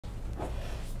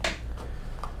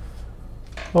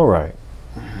All right.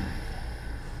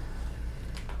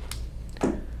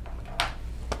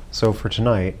 So for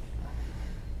tonight,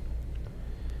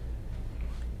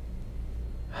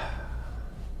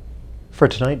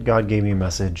 God gave me a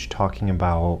message talking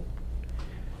about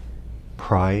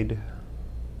pride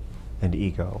and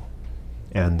ego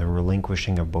and the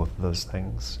relinquishing of both of those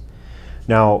things.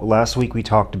 Now, last week we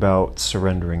talked about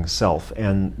surrendering self,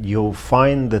 and you'll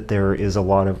find that there is a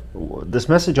lot of, this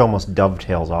message almost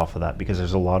dovetails off of that, because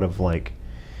there's a lot of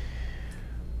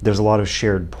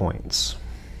shared points.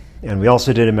 And we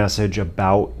also did a message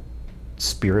about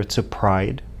spirits of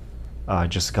pride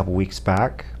just a couple weeks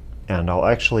back, and I'll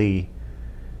actually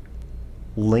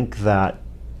link that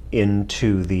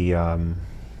into the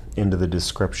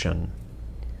description,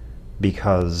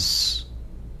 because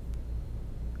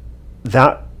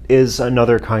that is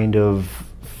another kind of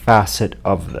facet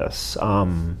of this.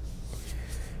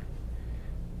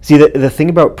 See, the thing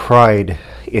about pride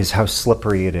is how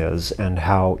slippery it is and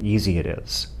how easy it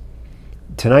is.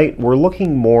 Tonight we're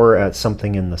looking more at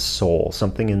something in the soul,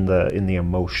 something in the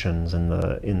emotions, in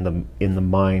the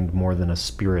mind, more than a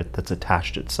spirit that's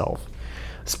attached itself.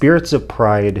 Spirits of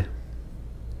pride,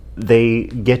 they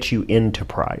get you into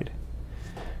pride.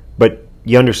 But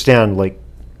you understand, like,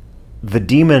 the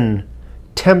demon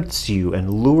tempts you and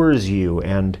lures you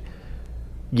and,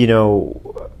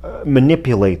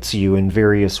 manipulates you in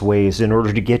various ways in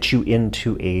order to get you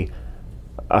into a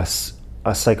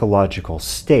psychological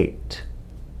state.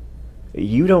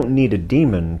 You don't need a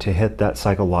demon to hit that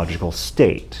psychological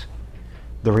state.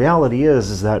 The reality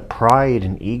is that pride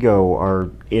and ego are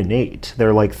innate.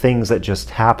 They're like things that just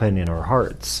happen in our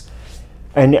hearts.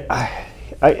 And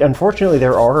unfortunately,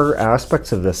 there are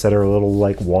aspects of this that are a little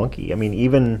wonky. I mean,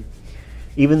 even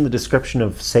the description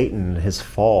of Satan, his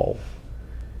fall,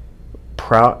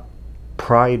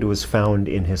 pride was found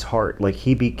in his heart. Like,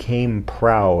 he became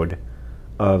proud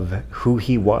of who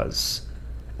he was,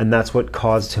 and that's what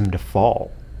caused him to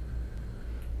fall.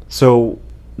 So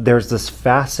there's this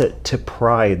facet to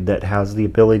pride that has the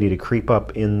ability to creep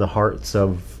up in the hearts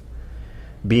of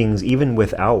beings, even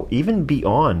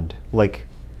beyond. Like,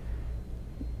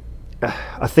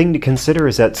 a thing to consider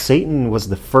is that Satan was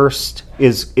the first,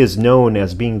 is known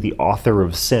as being the author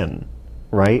of sin,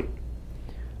 right?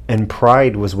 And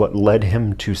pride was what led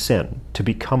him to sin, to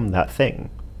become that thing.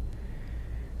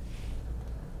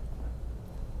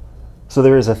 So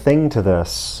there is a thing to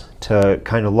this to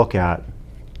kind of look at.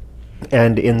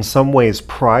 And in some ways,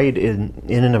 pride in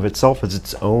and of itself is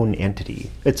its own entity,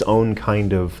 its own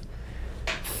kind of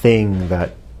thing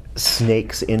that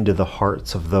snakes into the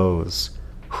hearts of those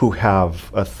who have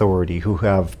authority, who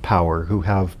have power, who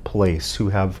have place, who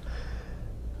have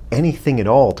anything at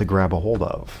all to grab a hold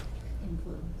of.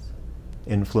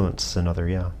 Influence is another,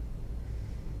 yeah.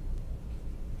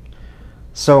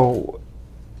 So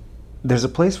there's a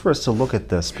place for us to look at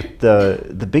this, but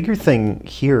the bigger thing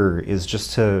here is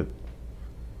just to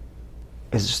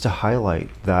highlight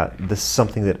that this is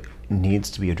something that needs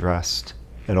to be addressed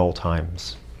at all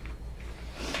times.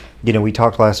 We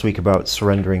talked last week about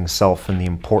surrendering self and the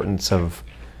importance of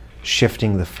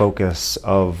shifting the focus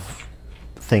of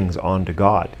things onto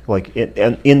God. Like,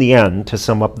 in the end, to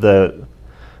sum up the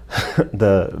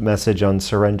message on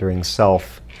surrendering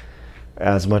self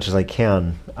as much as I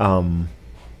can,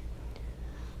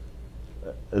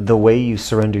 the way you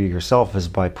surrender yourself is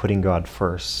by putting God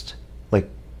first. Like,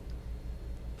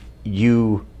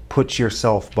 you put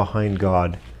yourself behind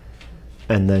God,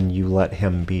 and then you let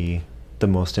him be the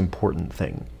most important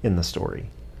thing in the story.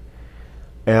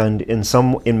 And in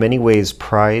many ways,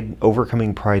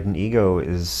 overcoming pride and ego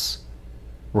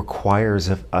requires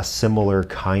a similar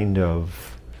kind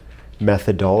of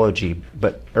methodology.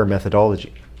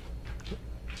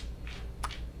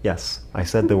 Yes, I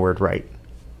said the word right.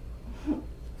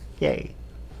 Yay.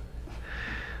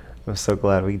 I'm so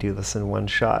glad we do this in one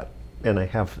shot, and I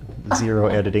have zero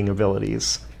editing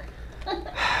abilities.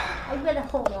 I'm going to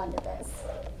hold on to this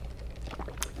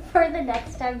for the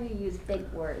next time you use big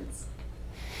words.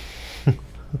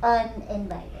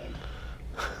 Uninvited.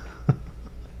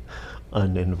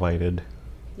 Uninvited.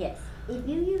 Yes. If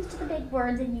you used the big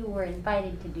words and you were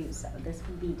invited to do so, this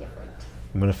would be different.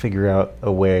 I'm going to figure out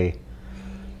a way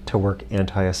to work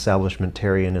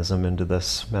anti-establishmentarianism into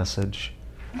this message,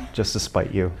 just to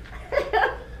spite you.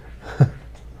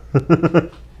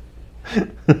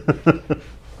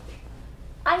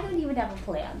 I don't even have a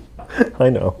plan. I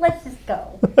know. Let's just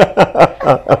go.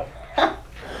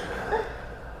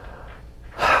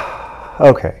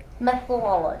 Okay.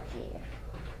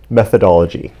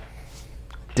 Methodology.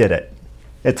 Did it.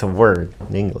 It's a word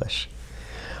in English.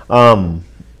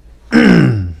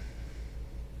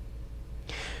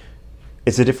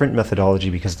 it's a different methodology,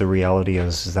 because the reality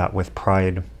is that with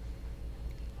pride,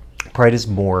 pride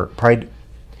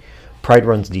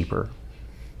runs deeper.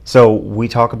 So we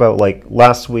talk about, like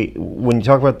last week, when you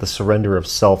talk about the surrender of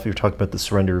self, you're talking about the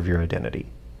surrender of your identity.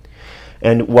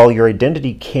 And while your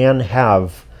identity can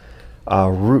have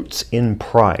roots in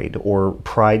pride, or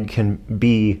pride can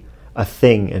be a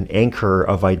thing, an anchor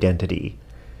of identity,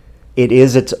 it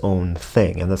is its own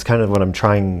thing. And that's kind of what I'm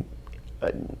trying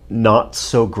not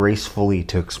so gracefully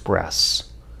to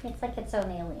express. It's like its own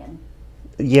alien.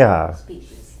 Yeah.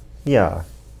 Species. Yeah.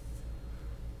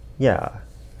 Yeah.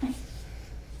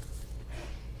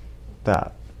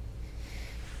 That.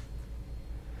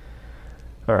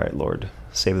 All right, Lord,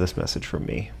 save this message from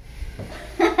me.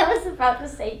 I was about to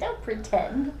say, don't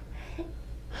pretend.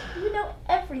 You know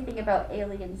everything about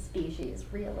alien species,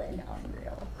 real and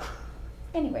unreal.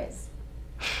 Anyways,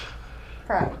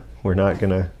 pride. We're not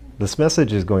gonna... This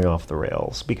message is going off the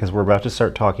rails, because we're about to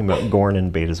start talking about Gorn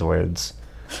and Betazoids,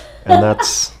 and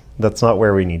that's not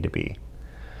where we need to be.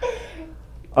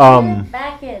 Get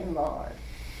back in, Lord.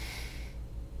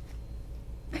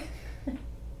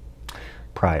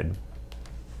 Pride.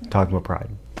 Talking about pride.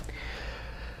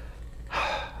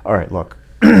 All right, look.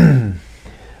 The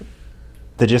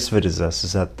gist of it is this,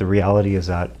 is that the reality is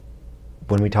that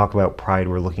when we talk about pride,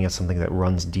 we're looking at something that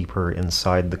runs deeper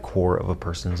inside the core of a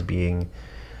person's being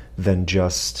than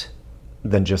just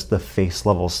the face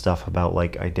level stuff about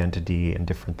like identity and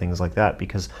different things like that.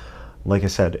 Because like I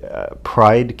said,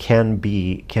 pride can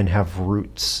have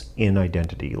roots in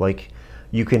identity. Like,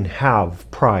 you can have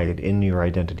pride in your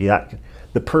identity. That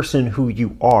the person who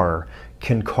you are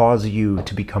can cause you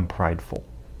to become prideful.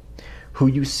 Who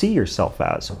you see yourself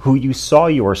as, who you saw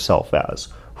yourself as,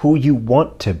 who you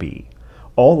want to be.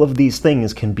 All of these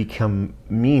things can become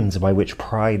means by which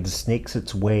pride snakes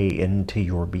its way into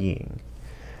your being.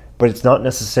 But it's not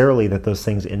necessarily that those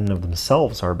things in and of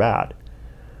themselves are bad.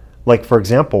 Like, for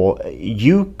example,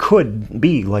 you could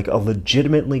be like a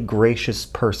legitimately gracious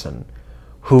person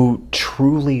who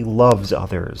truly loves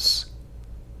others.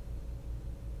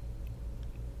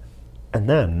 And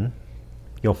then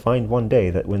you'll find one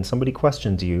day that when somebody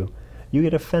questions you, you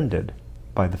get offended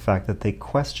by the fact that they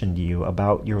questioned you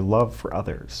about your love for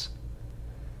others.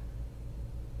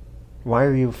 Why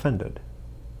are you offended?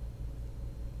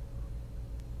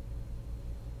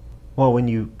 Well, when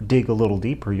you dig a little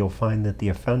deeper, you'll find that the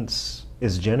offense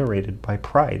is generated by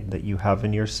pride that you have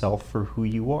in yourself for who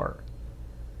you are.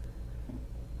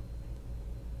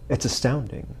 It's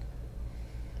astounding.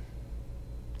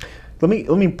 Let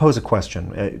me pose a question,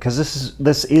 because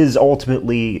this is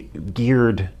ultimately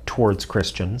geared towards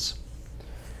Christians,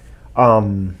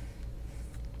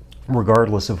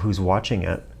 regardless of who's watching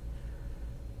it.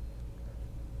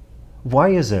 Why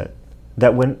is it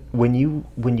that when you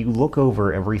look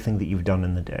over everything that you've done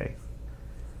in the day,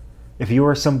 if you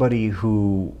are somebody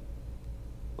who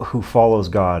follows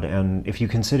God, and if you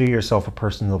consider yourself a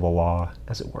person of the law,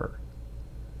 as it were,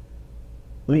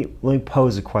 let me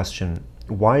pose a question.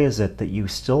 Why is it that you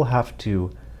still have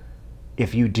to,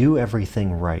 if you do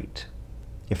everything right,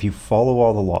 if you follow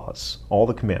all the laws, all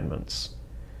the commandments,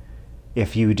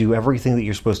 if you do everything that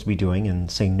you're supposed to be doing and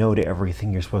say no to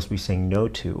everything you're supposed to be saying no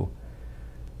to,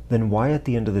 then why at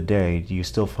the end of the day do you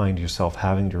still find yourself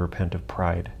having to repent of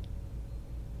pride?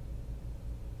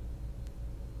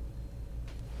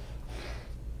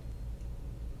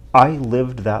 I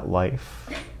lived that life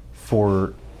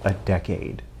for a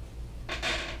decade,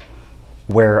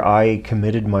 where I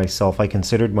considered myself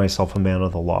a man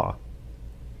of the law.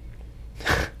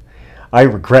 I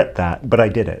regret that, but I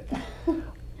did it.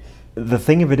 The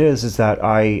thing of it is that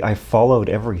I followed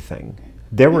everything.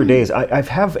 There were days, I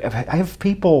have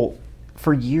people,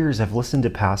 for years, I've listened to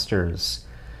pastors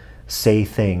say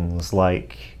things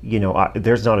like,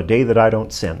 there's not a day that I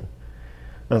don't sin.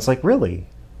 And it's like, really?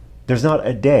 There's not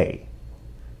a day?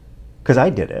 Because I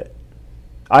did it.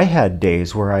 I had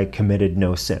days where I committed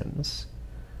no sins.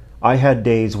 I had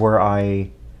days where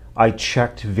I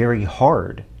checked very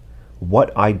hard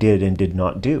what I did and did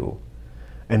not do.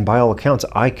 And by all accounts,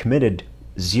 I committed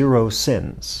 0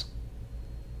 sins.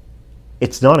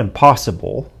 It's not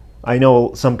impossible. I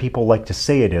know some people like to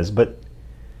say it is, but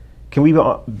can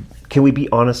we be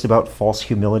honest about false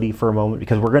humility for a moment?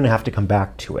 Because we're going to have to come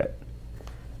back to it.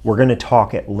 We're going to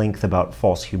talk at length about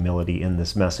false humility in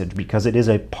this message, because it is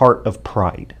a part of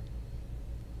pride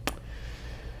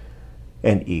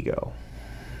and ego.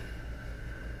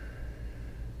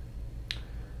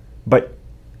 But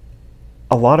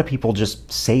a lot of people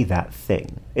just say that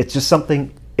thing. It's just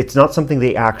something, it's not something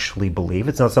they actually believe.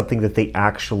 It's not something that they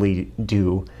actually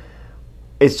do.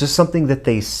 It's just something that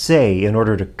they say in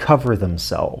order to cover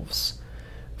themselves.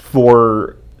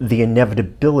 for the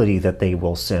inevitability that they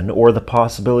will sin, or the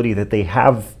possibility that they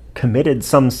have committed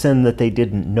some sin that they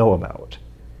didn't know about.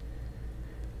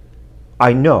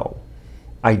 I know.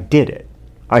 I did it.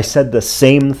 I said the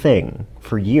same thing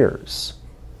for years.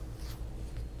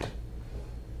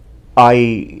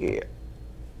 I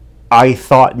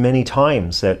thought many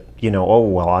times that, oh,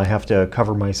 well, I have to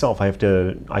cover myself. I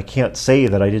can't say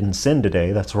that I didn't sin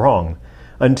today. That's wrong.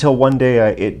 Until one day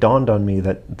it dawned on me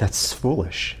that that's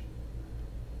foolish.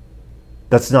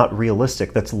 That's not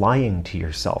realistic. That's lying to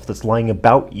yourself. That's lying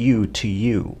about you to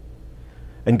you.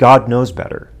 And God knows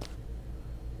better.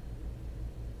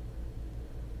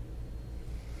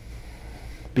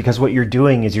 Because what you're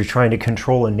doing is you're trying to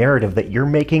control a narrative that you're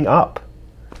making up.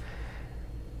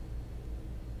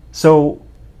 So,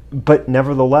 but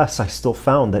nevertheless, I still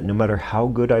found that no matter how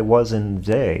good I was in the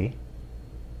day,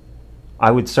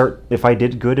 I would start, if I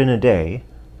did good in a day,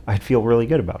 I'd feel really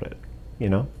good about it.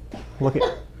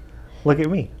 Look at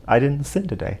me. I didn't sin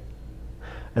today.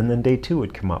 And then day 2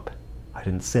 would come up. I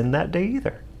didn't sin that day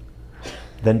either.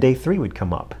 Then day 3 would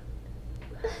come up.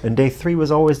 And day 3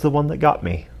 was always the one that got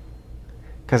me.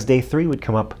 Because day 3 would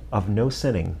come up of no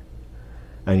sinning.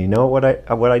 And you know what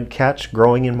I'd catch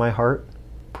growing in my heart?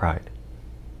 Pride.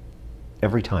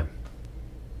 Every time.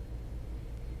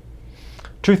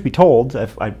 Truth be told,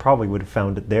 I probably would have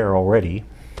found it there already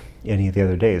any of the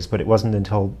other days, but it wasn't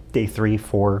until day 3,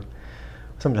 4,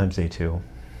 sometimes day 2,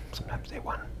 sometimes day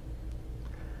 1.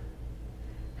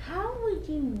 How would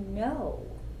you know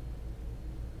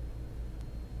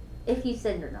if you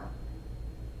sinned or not?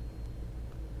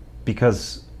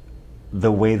 Because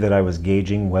the way that I was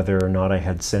gauging whether or not I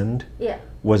had sinned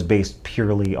was based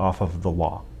purely off of the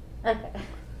law. Okay.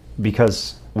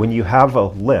 Because when you have a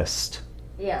list,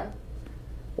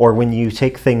 or when you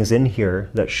take things in here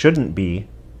that shouldn't be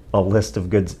a list of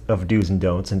do's and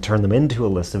don'ts and turn them into a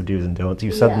list of do's and don'ts,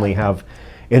 you suddenly have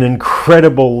an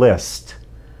incredible list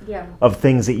of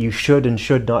things that you should and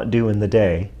should not do in the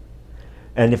day.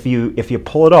 And if you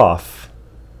pull it off,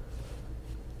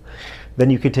 then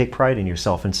you could take pride in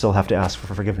yourself and still have to ask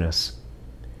for forgiveness.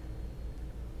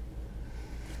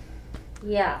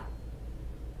 Yeah.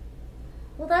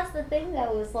 Well, that's the thing,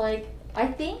 though, is like, I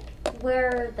think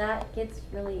where that gets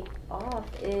really off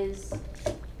is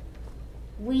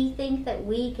we think that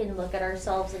we can look at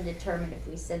ourselves and determine if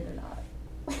we sinned or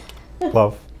not.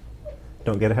 Love,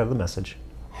 don't get ahead of the message.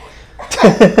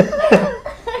 I'm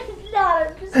not,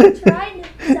 I'm just trying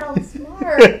to sound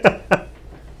smart.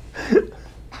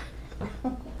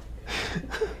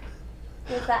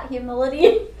 Is that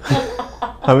humility?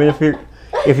 I mean,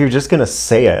 if you're just gonna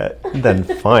say it, then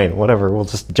fine, whatever. We'll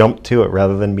just jump to it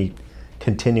rather than me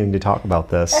continuing to talk about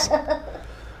this. There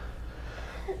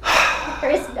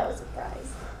is no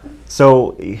surprise.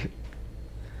 So,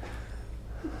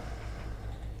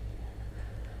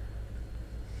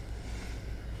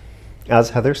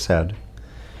 as Heather said,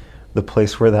 the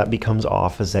place where that becomes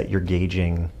off is that you're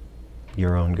gauging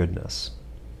your own goodness.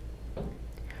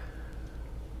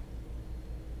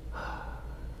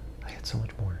 I had so much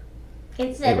more.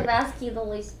 Instead of asking the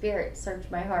Holy Spirit, search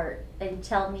my heart and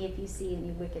tell me if you see any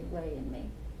wicked way in me.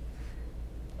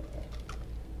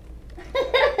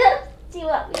 Do you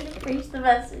want me to preach the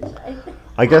message?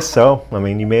 I guess so. I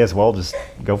mean, you may as well just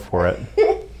go for it.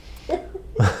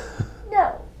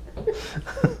 No.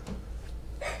 I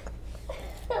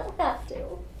don't have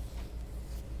to.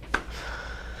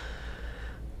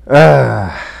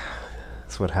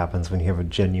 That's what happens when you have a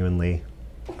genuinely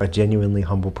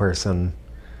humble person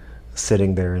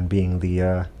sitting there and being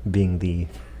the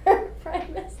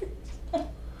Pride message.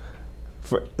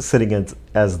 Sitting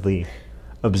as the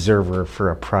observer for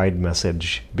a pride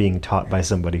message being taught by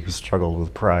somebody who struggled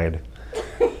with pride.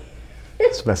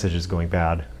 This message is going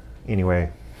bad.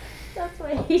 Anyway. That's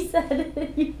why he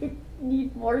said you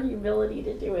need more humility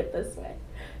to do it this way.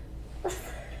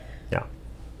 Yeah.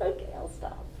 Okay, I'll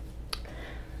stop.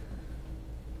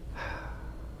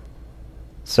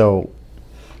 So,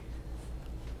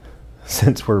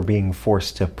 since we're being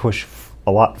forced to push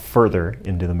a lot further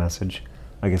into the message,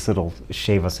 I guess it'll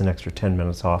shave us an extra 10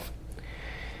 minutes off.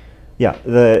 Yeah,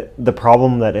 the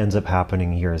problem that ends up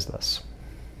happening here is this.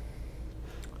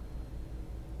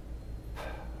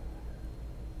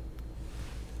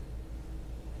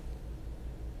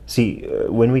 See,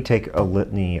 when we take a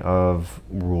litany of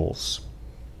rules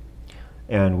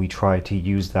and we try to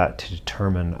use that to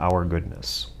determine our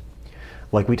goodness,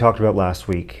 like we talked about last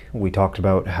week, we talked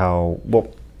about how,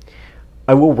 well,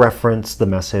 I will reference the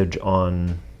message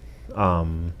on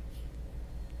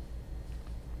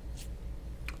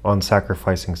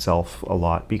sacrificing self a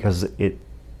lot because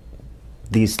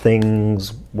these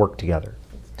things work together.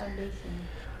 It's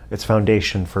It's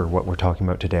foundation for what we're talking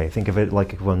about today. Think of it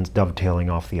like one's dovetailing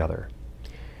off the other.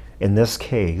 In this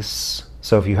case,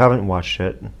 so if you haven't watched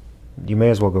it, you may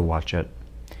as well go watch it.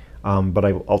 But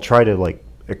I'll try to like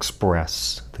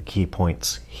express the key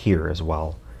points here as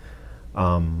well.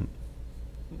 But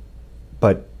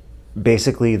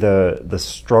basically the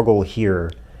struggle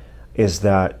here is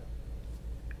that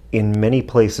in many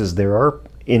places in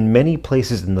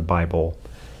the Bible,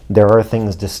 there are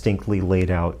things distinctly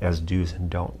laid out as do's and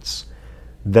don'ts.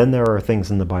 Then there are things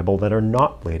in the Bible that are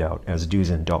not laid out as do's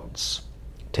and don'ts.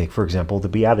 Take, for example, the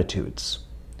Beatitudes.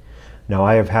 Now,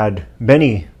 I have had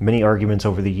many, many arguments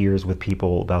over the years with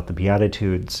people about the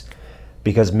Beatitudes,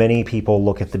 because many people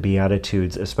look at the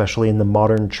Beatitudes, especially in the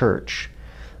modern church.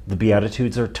 The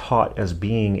Beatitudes are taught as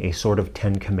being a sort of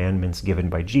 10 Commandments given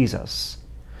by Jesus.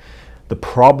 The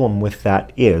problem with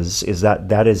that is that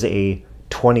that is a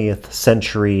 20th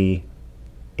century-ish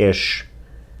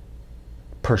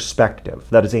perspective.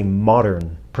 That is a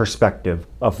modern perspective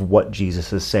of what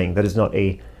Jesus is saying. That is not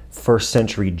a first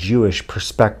century Jewish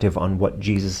perspective on what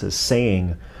Jesus is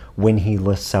saying when he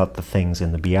lists out the things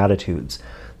in the Beatitudes.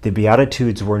 The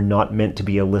Beatitudes were not meant to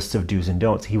be a list of do's and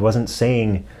don'ts. He wasn't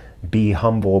saying, be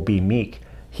humble, be meek.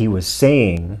 He was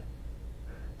saying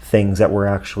things that were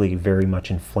actually very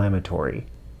much inflammatory.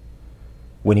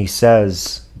 When he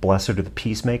says, blessed are the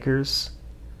peacemakers,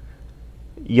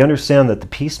 you understand that the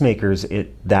peacemakers at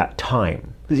that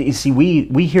time, you see,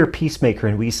 we hear peacemaker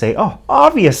and we say, oh,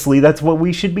 obviously that's what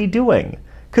we should be doing,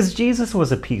 because Jesus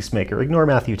was a peacemaker. Ignore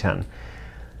Matthew 10.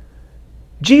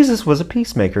 Jesus was a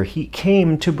peacemaker. He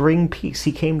came to bring peace.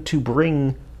 He came to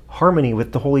bring harmony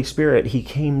with the Holy Spirit. He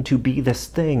came to be this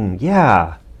thing.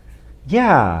 Yeah.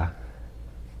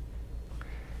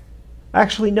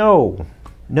 Actually, no.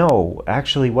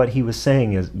 Actually, what he was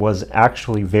saying was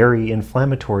actually very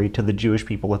inflammatory to the Jewish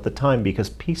people at the time, because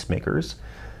peacemakers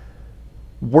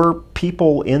were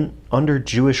people under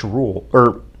Jewish rule,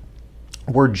 or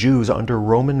were Jews under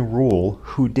Roman rule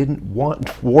who didn't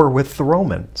want war with the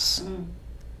Romans.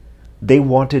 They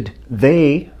wanted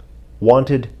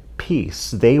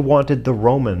peace. They wanted the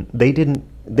Roman.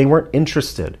 They weren't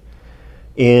interested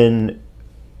in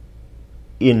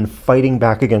fighting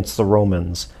back against the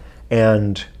Romans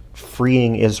and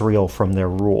freeing Israel from their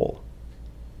rule.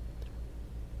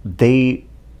 They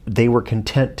were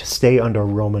content to stay under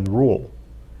Roman rule.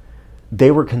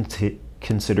 They were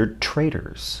considered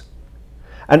traitors.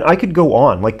 And I could go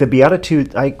on. Like the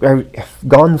Beatitudes, I've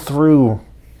gone through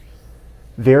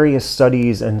various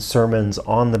studies and sermons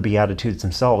on the Beatitudes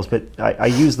themselves, but I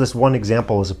use this one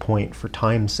example as a point for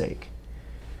time's sake.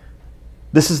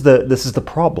 This is the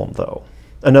problem, though.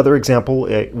 Another example,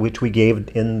 which we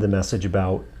gave in the message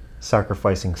about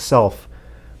sacrificing self,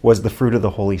 was the fruit of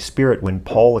the Holy Spirit, when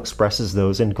Paul expresses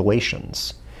those in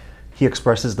Galatians. He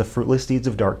expresses the fruitless deeds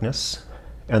of darkness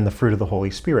and the fruit of the Holy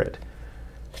Spirit.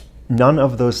 None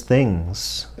of those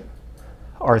things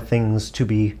are things to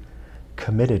be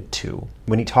committed to.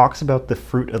 When he talks about the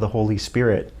fruit of the Holy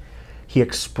Spirit, he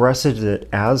expresses it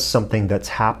as something that's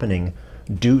happening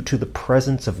due to the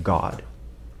presence of God.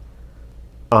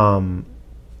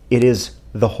 It is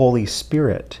the Holy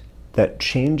Spirit that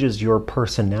changes your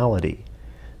personality,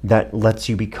 that lets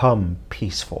you become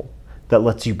peaceful, that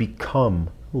lets you become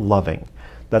loving,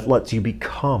 that lets you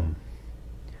become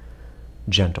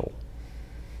gentle.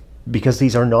 Because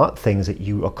these are not things that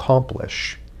you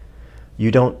accomplish.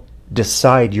 You don't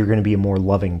decide you're going to be a more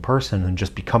loving person and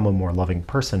just become a more loving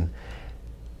person.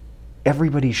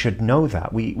 Everybody should know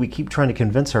that. We keep trying to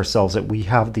convince ourselves that we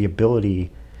have the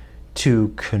ability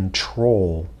to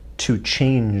control, to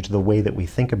change the way that we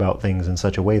think about things in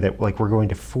such a way that, like, we're going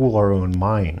to fool our own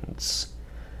minds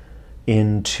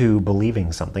into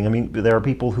believing something. I mean, there are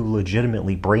people who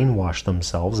legitimately brainwash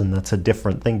themselves, and that's a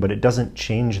different thing, but it doesn't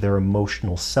change their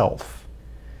emotional self.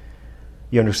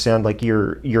 You understand? Like,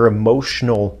 your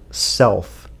emotional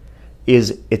self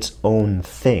is its own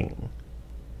thing.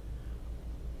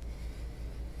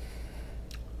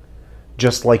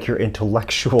 Just like your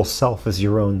intellectual self is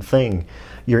your own thing.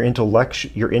 Your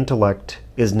intellect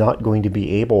is not going to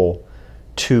be able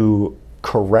to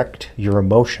correct your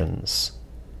emotions.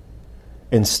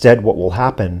 Instead, what will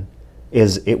happen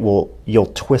is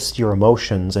you'll twist your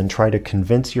emotions and try to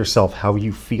convince yourself how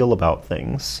you feel about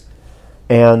things,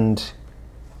 and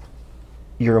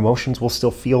your emotions will still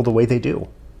feel the way they do.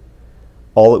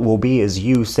 All it will be is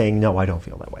you saying, no, I don't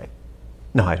feel that way.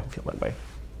 No, I don't feel that way.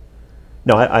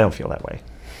 No, I don't feel that way.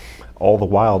 All the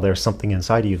while, there's something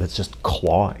inside of you that's just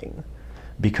clawing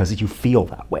because you feel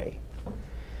that way.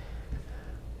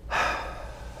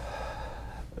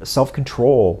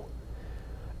 Self-control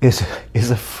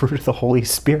is a fruit of the Holy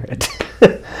Spirit.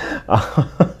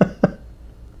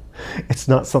 It's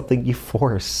not something you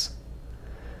force.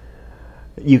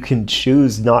 You can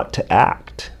choose not to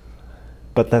act,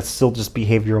 but that's still just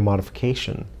behavioral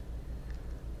modification.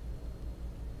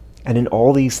 And in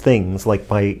all these things, like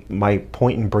my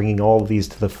point in bringing all of these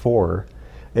to the fore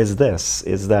is this,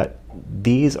 is that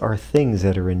these are things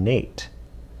that are innate.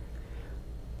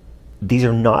 These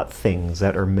are not things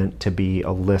that are meant to be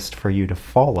a list for you to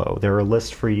follow. They're a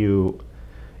list for you.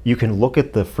 You can look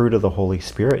at the fruit of the Holy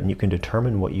Spirit and you can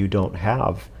determine what you don't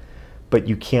have, but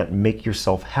you can't make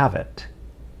yourself have it.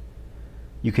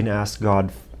 You can ask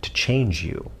God to change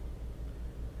you.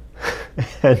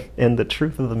 And the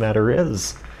truth of the matter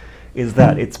is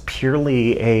that it's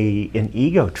purely an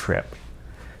ego trip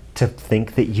to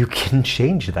think that you can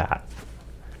change that.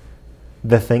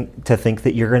 To think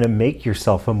that you're going to make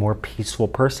yourself a more peaceful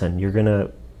person. You're going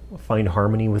to find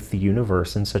harmony with the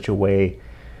universe in such a way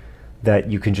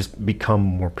that you can just become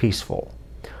more peaceful.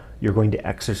 You're going to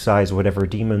exercise whatever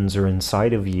demons are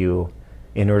inside of you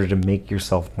in order to make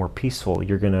yourself more peaceful.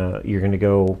 You're gonna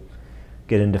go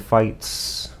get into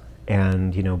fights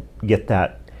and, you know, get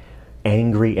that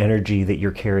angry energy that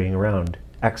you're carrying around.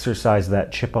 Exercise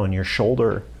that chip on your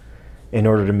shoulder in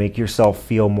order to make yourself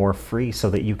feel more free so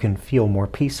that you can feel more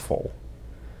peaceful.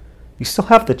 You still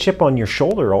have the chip on your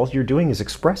shoulder. All you're doing is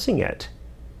expressing it.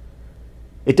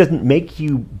 It doesn't make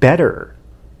you better.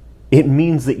 It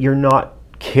means that you're not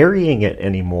carrying it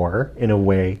anymore in a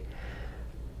way.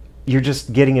 You're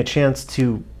just getting a chance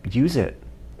to use it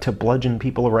to bludgeon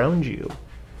people around you.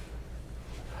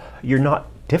 You're not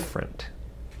different.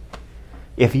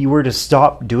 If you were to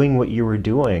stop doing what you were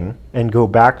doing and go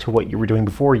back to what you were doing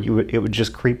before, it would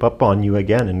just creep up on you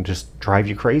again and just drive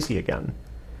you crazy again.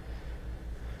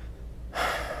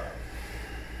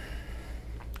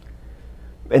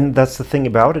 And that's the thing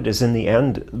about it, is in the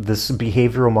end, this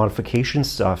behavioral modification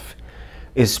stuff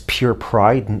is pure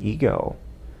pride and ego.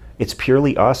 It's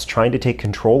purely us trying to take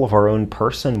control of our own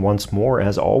person once more,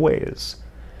 as always,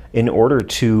 in order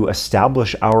to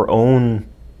establish our own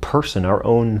person, our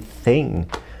own thing,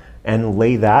 and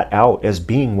lay that out as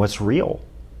being what's real.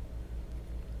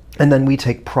 And then we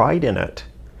take pride in it.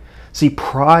 See,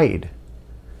 pride,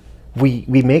 we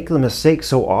make the mistake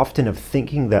so often of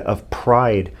thinking that of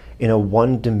pride in a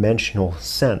one-dimensional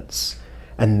sense,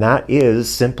 and that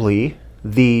is simply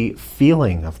the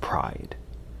feeling of pride.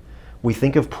 We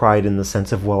think of pride in the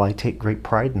sense of, well, I take great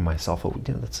pride in myself. Oh,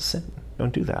 you know, that's a sin.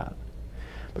 Don't do that.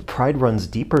 But pride runs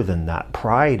deeper than that.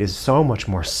 Pride is so much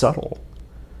more subtle.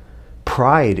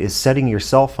 Pride is setting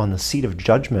yourself on the seat of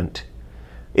judgment.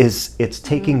 It's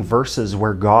taking verses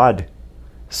where God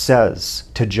says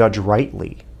to judge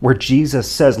rightly, where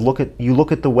Jesus says, look at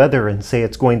the weather and say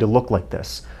it's going to look like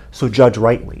this, so judge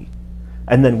rightly.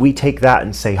 And then we take that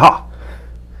and say, now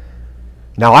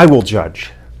I will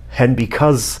judge. And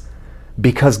because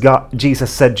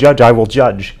Jesus said judge, I will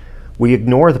judge, we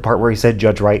ignore the part where he said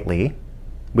judge rightly.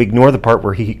 We ignore the part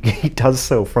where he does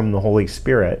so from the Holy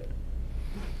Spirit.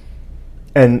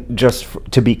 And just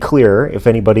to be clear, if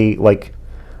anybody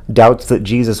doubts that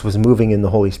Jesus was moving in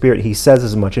the Holy Spirit, he says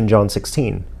as much in John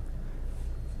 16.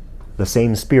 The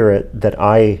same Spirit that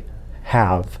I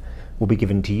have will be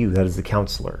given to you. That is the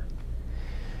Counselor.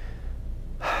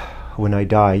 When I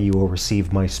die, you will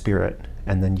receive my Spirit,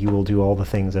 and then you will do all the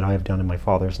things that I have done in my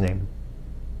Father's name.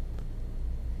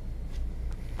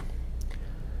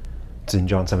 It's in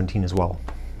John 17 as well.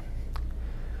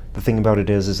 The thing about it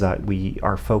is that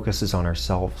our focus is on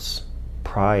ourselves.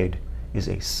 Pride is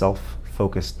a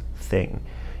self-focused thing.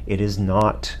 It is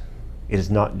not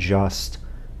just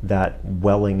that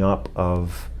welling up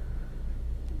of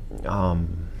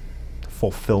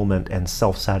fulfillment and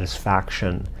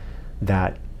self-satisfaction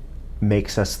that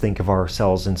makes us think of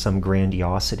ourselves in some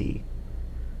grandiosity.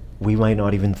 We might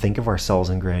not even think of ourselves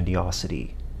in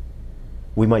grandiosity.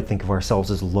 We might think of ourselves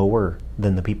as lower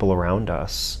than the people around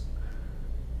us.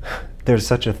 There's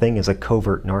such a thing as a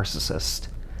covert narcissist.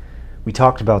 We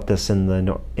talked about this in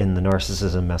the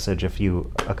narcissism message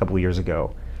a couple years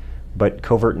ago. But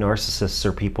covert narcissists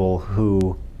are people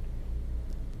who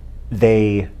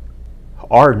they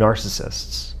are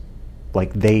narcissists.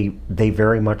 They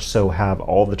very much so have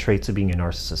all the traits of being a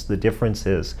narcissist. The difference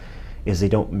is they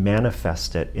don't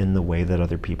manifest it in the way that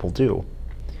other people do.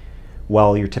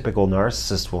 While your typical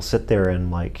narcissist will sit there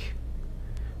and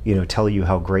tell you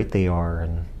how great they are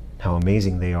and how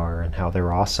amazing they are and how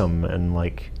they're awesome and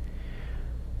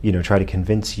try to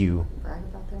convince you. Brag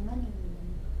about their money.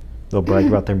 They'll brag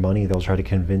about their money. They'll try to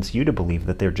convince you to believe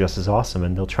that they're just as awesome,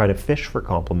 and they'll try to fish for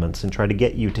compliments and try to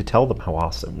get you to tell them how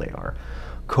awesome they are.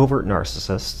 Covert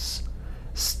narcissists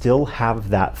still have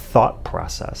that thought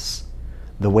process,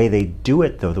 The way they do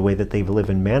it, though, the way that they live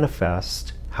and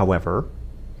manifest, however,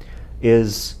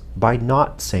 is by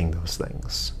not saying those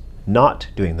things, not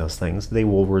doing those things. They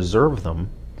will reserve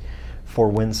them for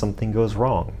when something goes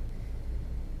wrong.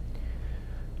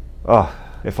 Oh,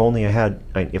 if only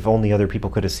if only other people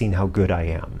could have seen how good I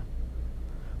am.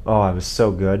 Oh, I was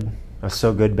so good. I was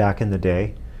so good back in the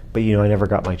day. But, I never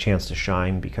got my chance to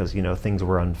shine because, things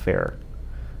were unfair.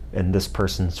 And this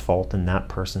person's fault and that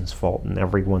person's fault and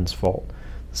everyone's fault.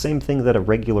 The same thing that a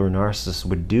regular narcissist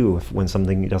would do when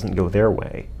something doesn't go their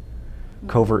way.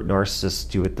 Covert narcissists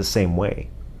do it the same way.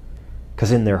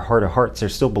 Because in their heart of hearts, they're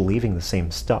still believing the same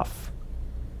stuff.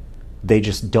 They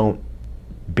just don't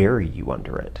bury you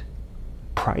under it.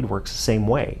 Pride works the same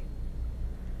way.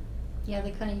 Yeah,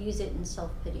 they kind of use it in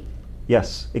self-pity.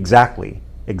 Yes, exactly.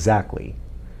 Exactly.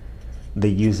 They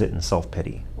use it in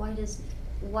self-pity. Why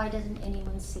doesn't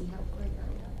anyone see how great I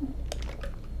am?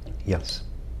 Yes.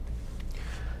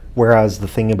 Whereas the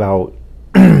thing about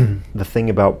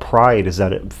pride is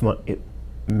that it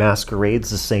masquerades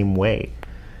the same way.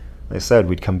 Like I said,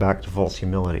 we'd come back to false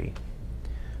humility.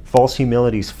 False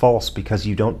humility is false because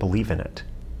you don't believe in it.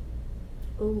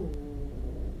 Ooh.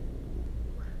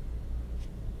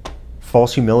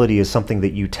 False humility is something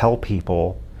that you tell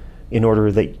people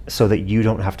so that you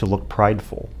don't have to look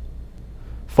prideful.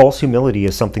 False humility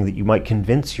is something that you might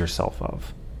convince yourself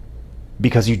of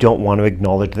because you don't want to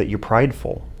acknowledge that you're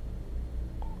prideful.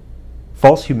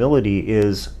 False humility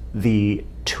is the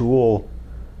tool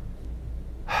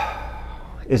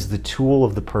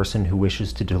of the person who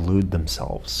wishes to delude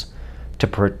themselves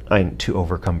to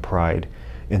overcome pride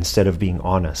instead of being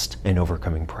honest and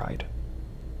overcoming pride.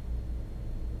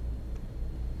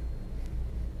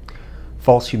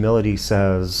 False humility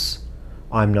says,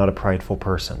 I'm not a prideful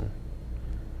person.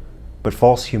 But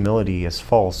false humility is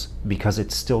false because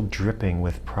it's still dripping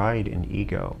with pride and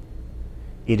ego.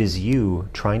 It is you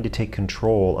trying to take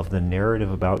control of the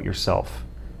narrative about yourself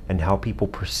and how people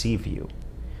perceive you.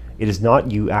 It is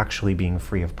not you actually being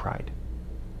free of pride.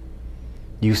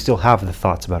 You still have the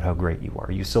thoughts about how great you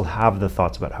are. You still have the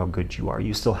thoughts about how good you are.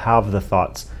 You still have the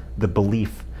thoughts, the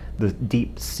belief, the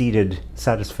deep-seated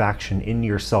satisfaction in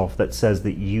yourself that says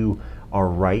that you are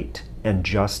right and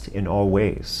just in all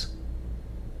ways.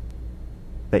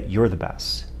 That you're the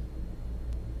best.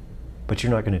 But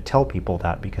you're not going to tell people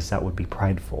that because that would be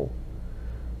prideful.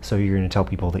 So you're going to tell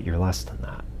people that you're less than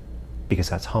that because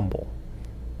that's humble.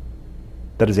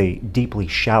 That is a deeply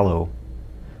shallow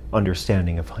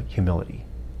understanding of humility.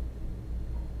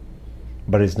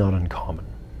 But it's not uncommon.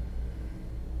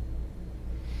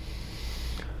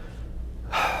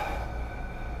 A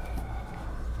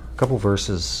couple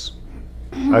verses.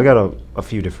 I got a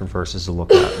few different verses to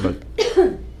look at, but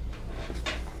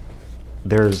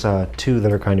there's two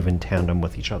that are kind of in tandem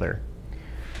with each other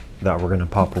that we're going to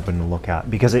pop open and look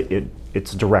at because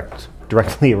it's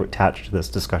directly attached to this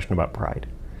discussion about pride.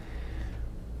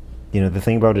 The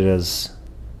thing about it is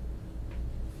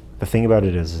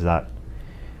that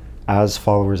as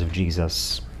followers of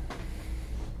Jesus,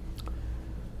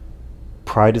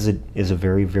 pride is a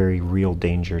very, very real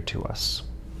danger to us.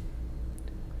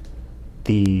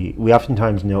 We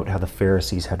oftentimes note how the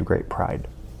Pharisees had great pride,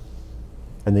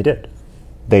 and they did.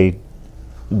 They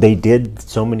did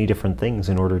so many different things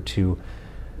in order to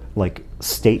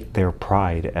state their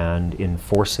pride and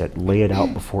enforce it, lay it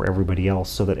out before everybody else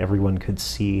so that everyone could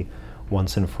see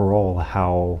once and for all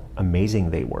how amazing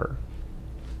they were.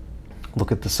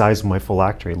 Look at the size of my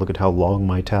phylactery. Look at how long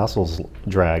my tassels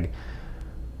drag.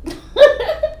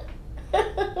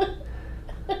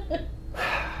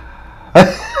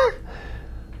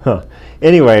 Huh.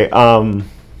 Anyway,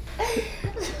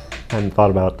 hadn't thought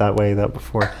about that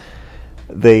before.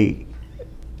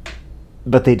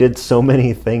 But they did so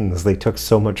many things. They took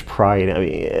so much pride. I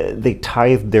mean, they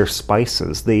tithed their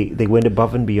spices. They went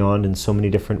above and beyond in so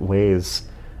many different ways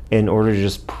in order to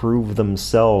just prove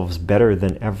themselves better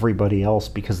than everybody else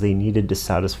because they needed to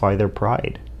satisfy their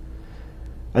pride.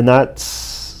 And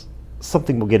that's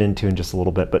something we'll get into in just a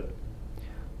little bit. But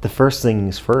the first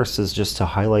things first is just to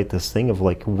highlight this thing of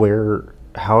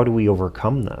how do we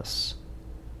overcome this?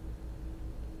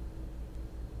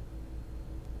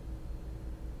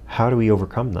 How do we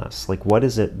overcome this? What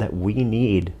is it that we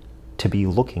need to be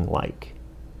looking like?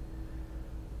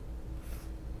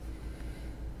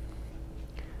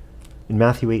 In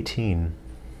Matthew 18,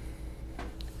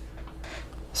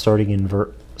 starting at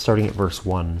verse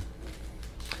 1,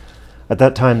 at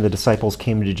that time the disciples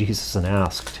came to Jesus and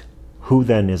asked, "Who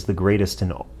then is the greatest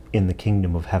in the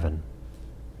kingdom of heaven?"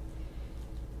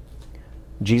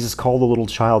 Jesus called a little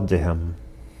child to him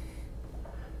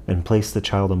and placed the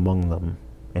child among them.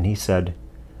 And he said,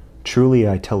 Truly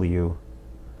I tell you,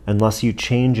 unless you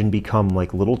change and become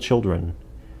like little children,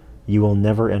 you will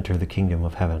never enter the kingdom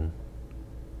of heaven.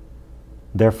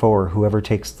 Therefore, whoever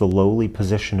takes the lowly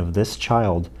position of this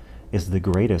child is the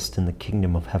greatest in the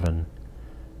kingdom of heaven,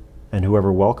 and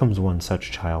whoever welcomes one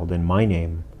such child in my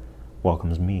name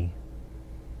welcomes me.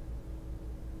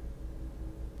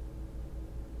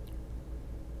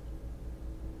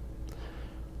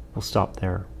 We'll stop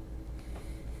there,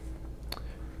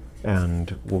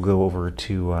 and we'll go over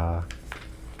to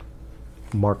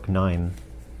Mark 9,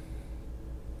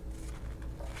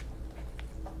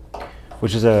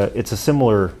 which is it's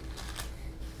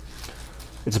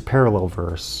a parallel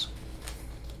verse.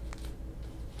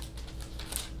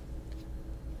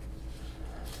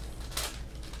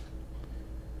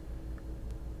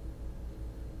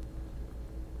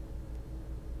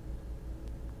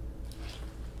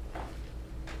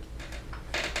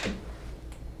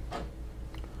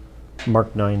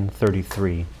 Mark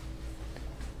 9:33.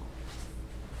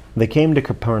 They came to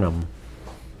Capernaum.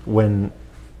 When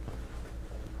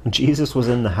Jesus was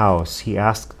in the house, he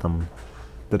asked them,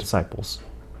 the disciples,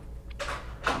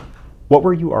 "What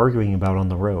were you arguing about on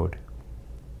the road?"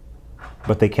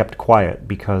 But they kept quiet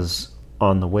because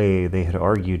on the way they had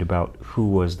argued about who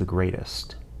was the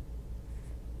greatest.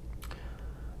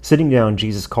 Sitting down,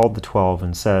 Jesus called the 12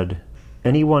 and said,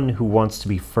 "Anyone who wants to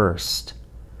be first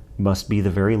must be the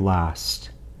very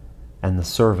last and the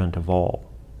servant of all."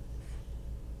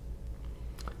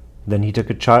 Then he took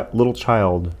a little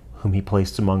child whom he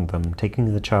placed among them.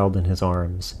 Taking the child in his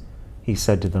arms, he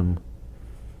said to them,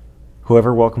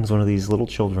 "Whoever welcomes one of these little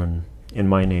children in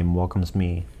my name welcomes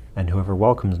me, and whoever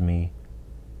welcomes me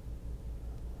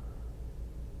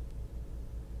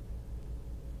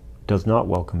does not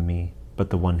welcome me, but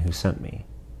the one who sent me."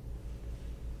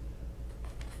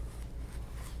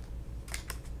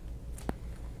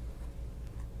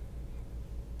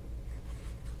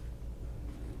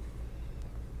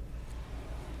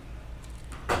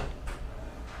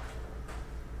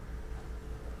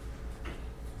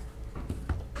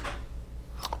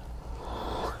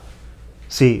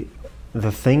 See,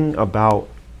 the thing about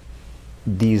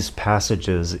these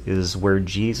passages is where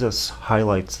Jesus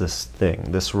highlights this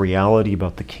thing, this reality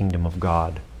about the kingdom of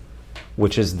God,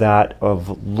 which is that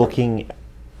of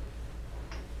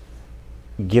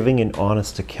giving an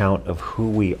honest account of who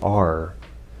we are,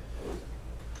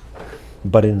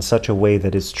 but in such a way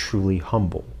that is truly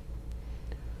humble.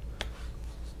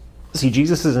 See,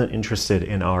 Jesus isn't interested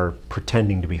in our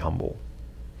pretending to be humble,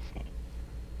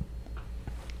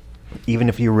 even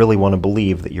if you really want to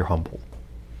believe that you're humble.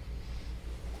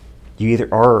 You either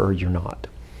are or you're not.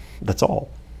 That's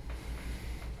all.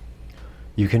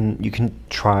 You can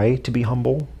try to be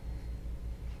humble,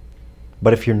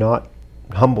 but if you're not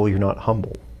humble, you're not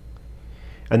humble.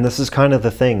 And this is kind of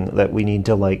the thing that we need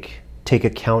to take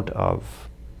account of,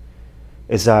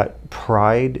 is that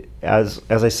pride, as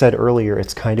I said earlier,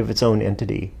 it's kind of its own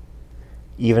entity.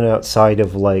 Even outside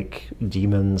of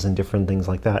demons and different things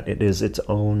like that, it is its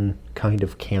own kind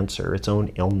of cancer, its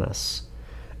own illness,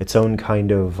 its own its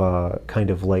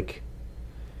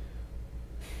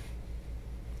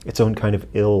own kind of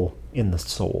ill in the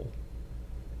soul.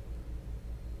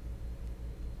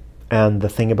 And the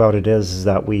thing about it is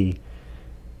that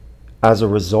as a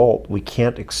result, we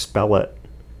can't expel it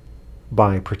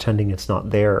by pretending it's not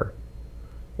there,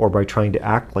 or by trying to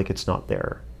act like it's not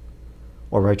there,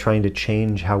 or by trying to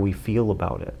change how we feel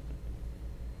about it.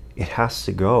 It has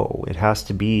to go. It has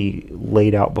to be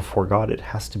laid out before God. It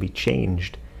has to be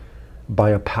changed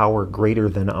by a power greater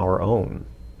than our own.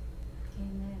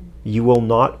 Amen. You will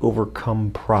not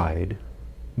overcome pride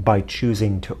by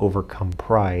choosing to overcome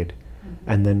pride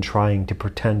and then trying to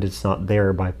pretend it's not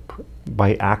there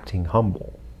by acting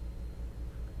humble.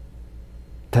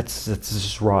 That's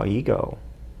just raw ego.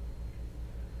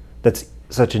 That's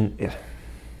such an...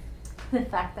 The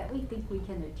fact that we think we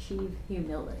can achieve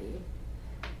humility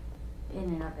in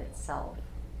and of itself,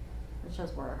 it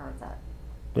shows where our heart's at.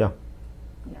 Yeah.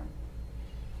 Yeah.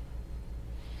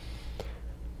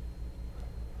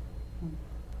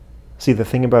 See, the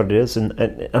thing about it is,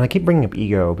 and I keep bringing up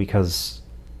ego because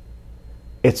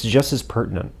it's just as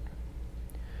pertinent.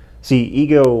 See,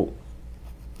 ego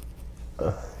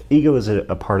is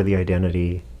a part of the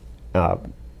identity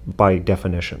by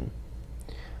definition.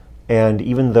 And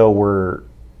even though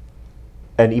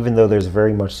there's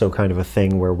very much so kind of a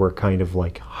thing where we're kind of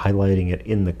highlighting it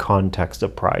in the context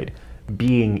of pride,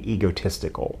 being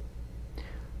egotistical,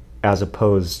 as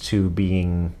opposed to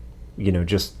being,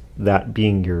 just that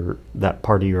being that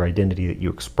part of your identity that you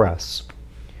express.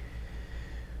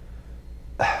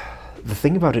 The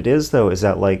thing about it is, though, is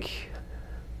that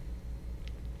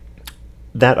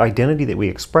that identity that we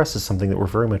express is something that we're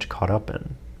very much caught up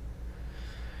in.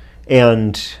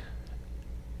 And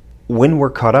when we're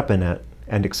caught up in it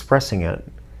and expressing it,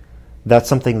 that's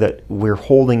something that we're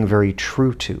holding very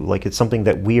true to. Like, it's something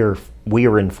that we are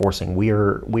enforcing, we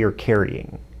are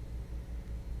carrying.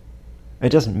 It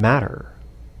doesn't matter.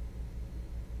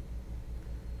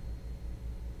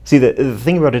 See, the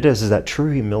thing about it is that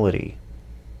true humility,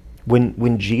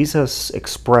 when Jesus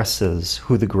expresses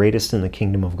who the greatest in the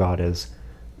kingdom of God is,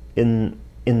 in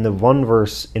the one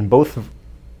verse, in both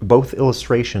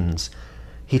illustrations,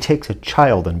 he takes a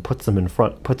child and puts it in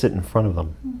front of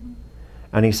them. Mm-hmm.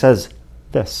 And he says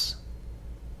this: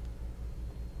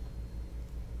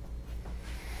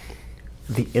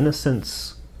 the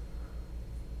innocence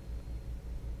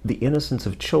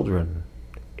of children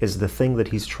is the thing that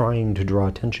he's trying to draw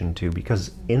attention to,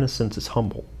 because innocence is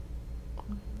humble.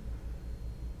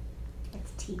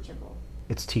 It's teachable.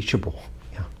 It's teachable,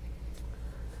 yeah.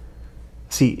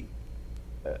 See,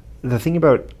 the thing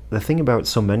about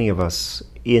so many of us,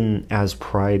 as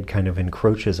pride kind of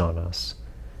encroaches on us,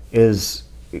 is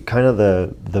kind of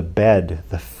the bed,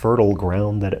 the fertile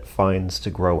ground that it finds to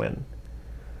grow in,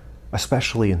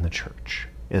 especially in the church,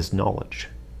 is knowledge.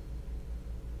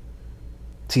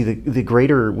 See,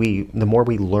 the more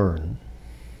we learn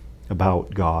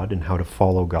about God and how to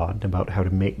follow God, about how to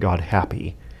make God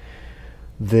happy,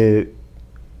 the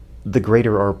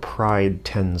greater our pride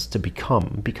tends to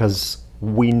become, because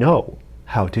we know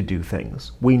how to do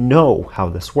things. We know how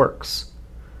this works.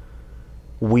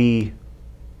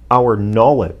 Our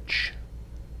knowledge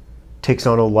takes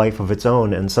on a life of its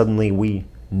own, and suddenly we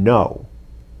know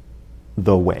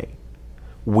the way.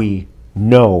 We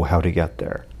know how to get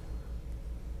there.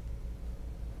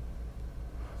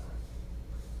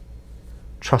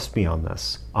 Trust me on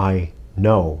this. I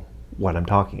know what I'm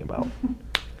talking about.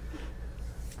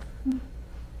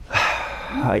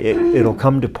 It'll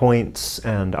come to points,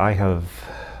 and I have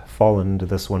fallen into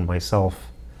this one myself,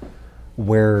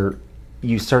 where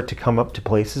you start to come up to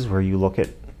places where you look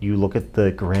at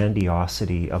the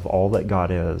grandiosity of all that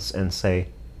God is and say,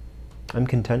 I'm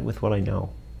content with what I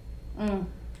know. Mm.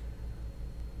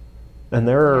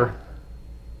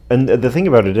 And the thing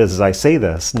about it is I say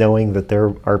this knowing that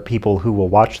there are people who will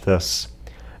watch this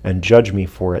and judge me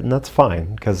for it, and that's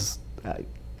fine, because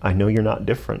I know you're not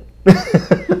different.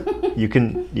 You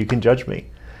can judge me.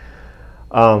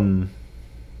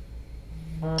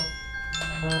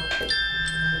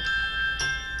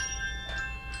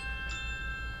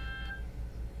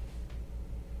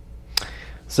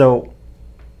 So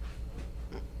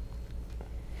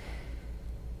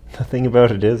the thing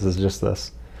about it is just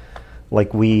this.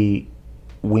 Like, we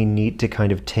need to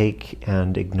kind of take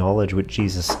and acknowledge what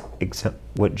Jesus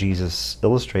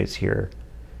illustrates here.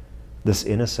 This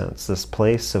innocence, this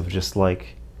place of just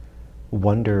like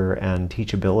wonder and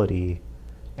teachability,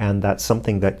 and that's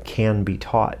something that can be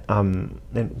taught. And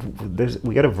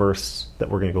we got a verse that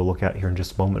we're going to go look at here in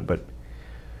just a moment, but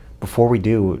before we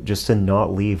do, just to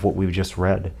not leave what we've just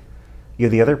read,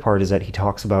 the other part is that he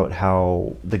talks about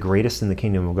how the greatest in the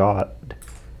kingdom of God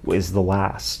is the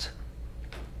last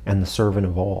and the servant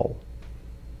of all.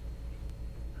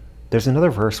 There's another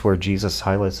verse where Jesus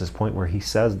highlights this point, where he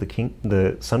says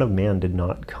the Son of Man did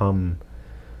not come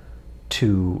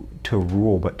to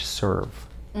rule, but to serve.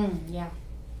 Yeah.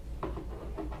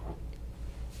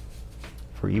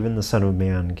 For even the Son of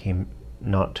Man came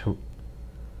not to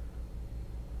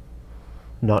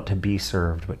be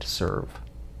served, but to serve.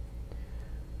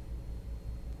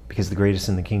 Because the greatest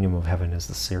in the kingdom of heaven is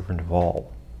the servant of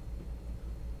all.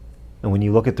 And when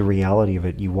you look at the reality of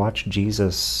it, you watch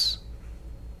Jesus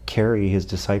carry his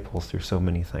disciples through so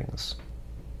many things.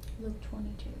 Luke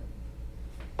 22.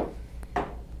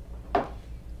 Do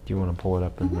you want to pull it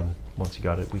up, and then once you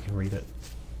got it, we can read it?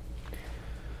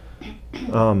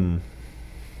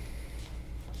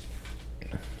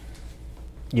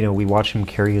 We watch him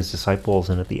carry his disciples,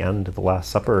 and at the end of the Last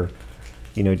Supper,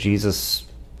 Jesus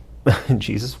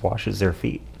washes their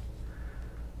feet.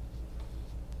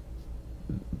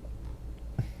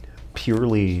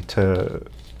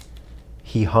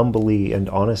 He humbly and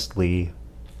honestly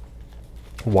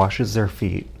washes their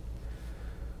feet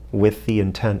with the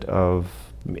intent of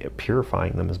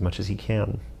purifying them as much as he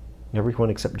can. Everyone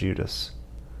except Judas,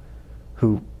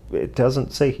 who, it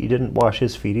doesn't say he didn't wash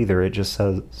his feet either. It just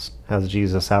has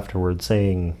Jesus afterwards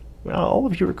saying, well, all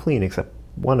of you are clean except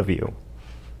one of you.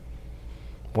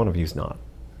 One of you's not.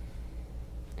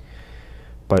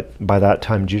 But by that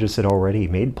time, Judas had already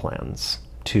made plans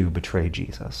to betray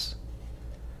Jesus.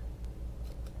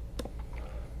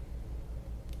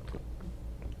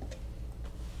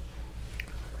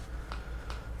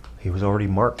 He was already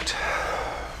marked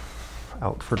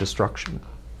out for destruction.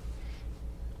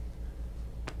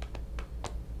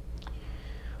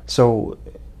 So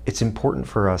it's important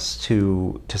for us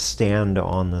to stand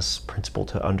on this principle,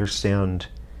 to understand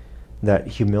that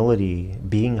humility,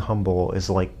 being humble, is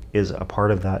a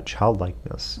part of that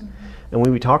childlikeness. Mm-hmm. And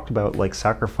when we talked about like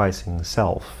sacrificing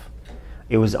self,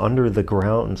 it was under the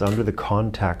grounds, under the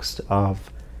context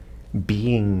of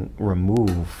being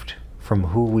removed from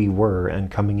who we were and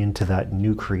coming into that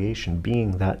new creation,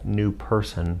 being that new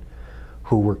person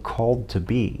who we're called to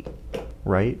be,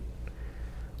 right?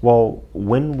 Well,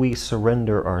 when we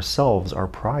surrender ourselves, our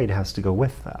pride has to go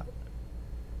with that.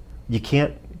 You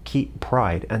can't keep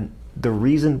pride. And the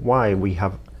reason why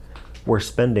we're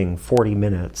spending 40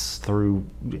 minutes through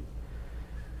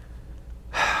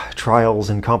trials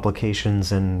and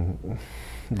complications and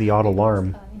the odd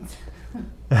alarm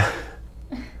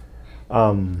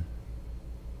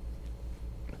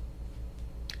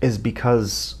is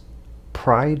because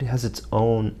pride is its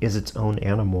own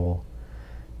animal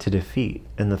to defeat.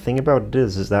 And the thing about it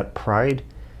is that pride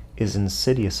is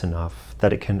insidious enough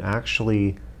that it can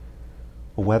actually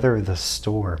weather the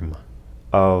storm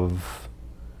of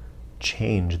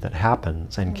change that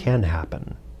happens and can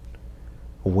happen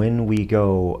when we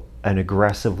go and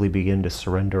aggressively begin to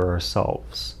surrender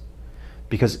ourselves.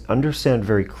 Because understand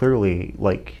very clearly,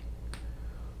 like,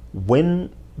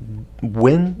 when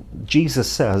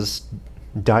Jesus says,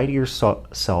 die to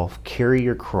yourself, carry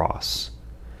your cross,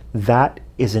 that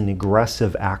is an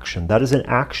aggressive action. That is an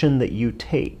action that you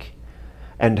take.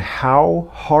 And how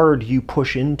hard you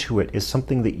push into it is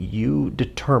something that you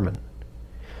determine.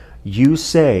 You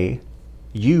say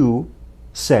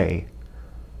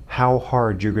how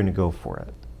hard you're going to go for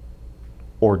it,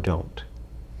 or don't.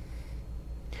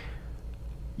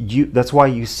 That's why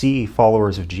you see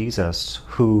followers of Jesus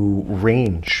who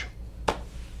range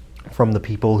from the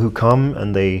people who come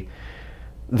and they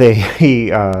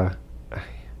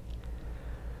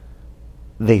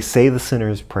say the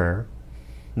sinner's prayer,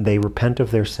 they repent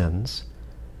of their sins,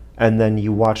 and then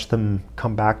you watch them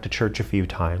come back to church a few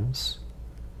times,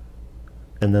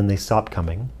 and then they stop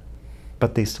coming,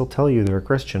 but they still tell you they're a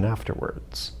Christian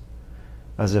afterwards,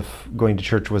 as if going to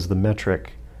church was the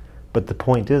metric. But the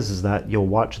point is that you'll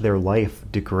watch their life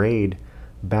degrade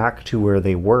back to where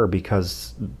they were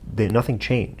because nothing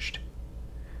changed.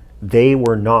 They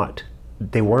weren't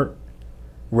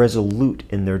resolute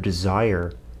in their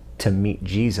desire to meet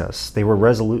Jesus. They were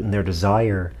resolute in their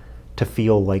desire to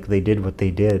feel like they did what they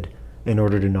did in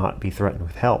order to not be threatened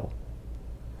with hell.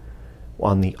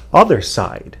 On the other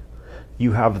side,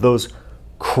 you have those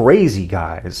crazy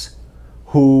guys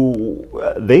who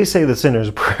they say the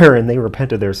sinner's prayer and they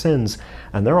repent of their sins,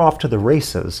 and they're off to the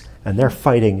races and they're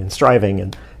fighting and striving,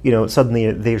 and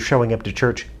suddenly they're showing up to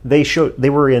church. They look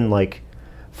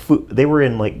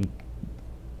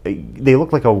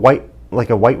like a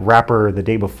white rapper the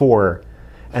day before,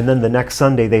 and then the next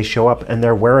Sunday they show up and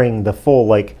they're wearing the full,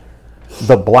 like,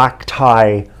 the black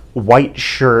tie, white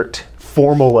shirt,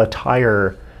 formal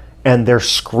attire, and they're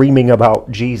screaming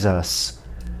about Jesus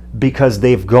because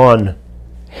they've gone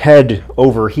head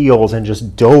over heels and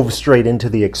just dove straight into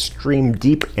the extreme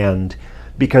deep end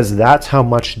because that's how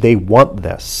much they want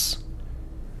this.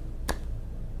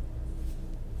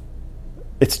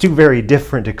 It's two very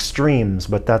different extremes,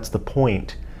 but that's the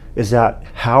point, is that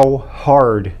how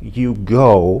hard you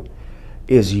go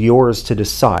is yours to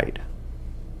decide.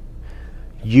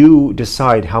 You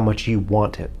decide how much you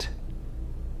want it,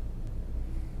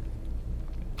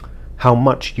 how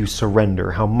much you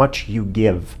surrender, how much you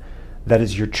give. That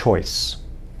is your choice.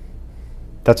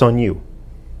 That's on you.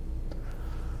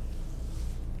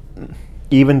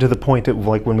 Even to the point of,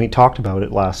 like, when we talked about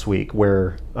it last week,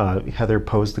 where Heather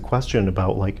posed the question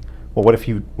about, like, well, what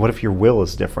if your will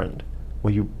is different?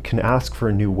 Well, you can ask for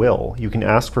a new will. You can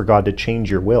ask for God to change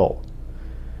your will.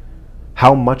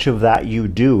 How much of that you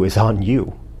do is on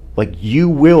you. Like, you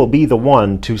will be the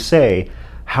one to say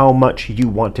how much you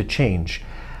want to change.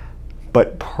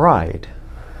 But pride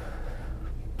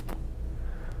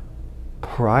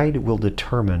will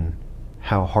determine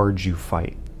how hard you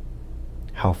fight,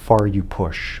 how far you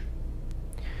push.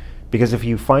 Because if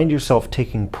you find yourself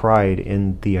taking pride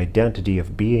in the identity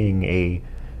of being a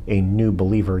new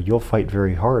believer, you'll fight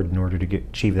very hard in order to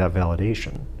achieve that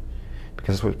validation.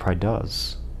 Because that's what pride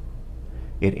does.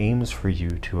 It aims for you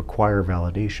to acquire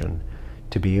validation,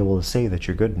 to be able to say that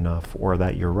you're good enough, or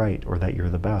that you're right, or that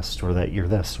you're the best, or that you're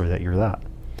this, or that you're that.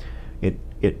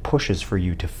 It pushes for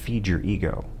you to feed your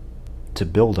ego, to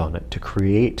build on it, to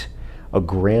create a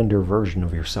grander version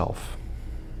of yourself.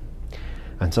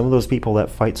 And some of those people that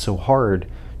fight so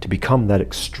hard to become that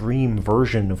extreme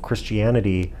version of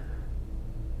Christianity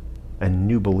and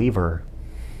new believer,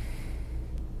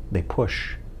 they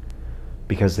push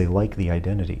because they like the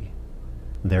identity.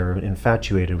 They're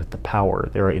infatuated with the power.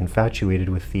 They're infatuated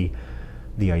with the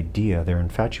idea. They're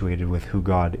infatuated with who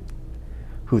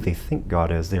they think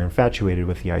God is. They're infatuated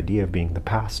with the idea of being the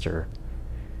pastor.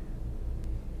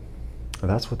 And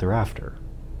that's what they're after.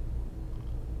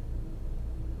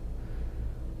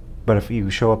 But if you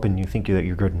show up and you think that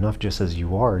you're good enough just as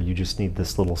you are, you just need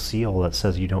this little seal that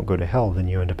says you don't go to hell, then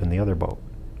you end up in the other boat.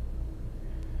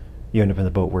 You end up in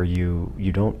the boat where you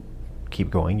don't keep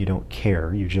going, you don't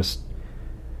care, you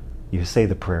say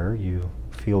the prayer, you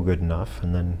feel good enough,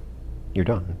 and then you're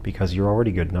done. Because you're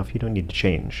already good enough, you don't need to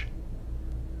change.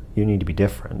 You need to be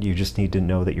different. You just need to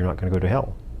know that you're not going to go to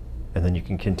hell. And then you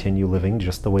can continue living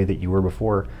just the way that you were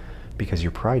before, because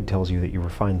your pride tells you that you were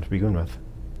fine to begin with.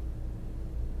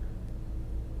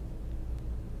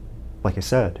 Like I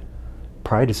said,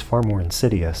 pride is far more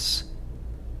insidious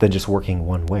than just working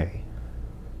one way.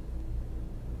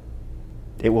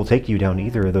 It will take you down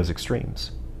either of those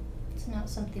extremes. It's not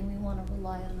something we want to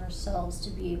rely on ourselves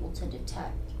to be able to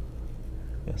detect.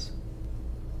 Yes,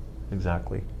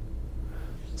 exactly.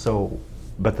 So,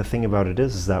 but the thing about it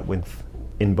is that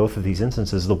in both of these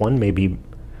instances, the one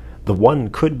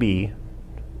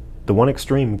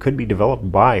extreme could be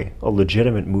developed by a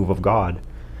legitimate move of God,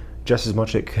 just as much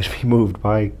as it could be moved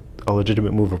by a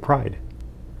legitimate move of pride.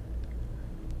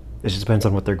 It just depends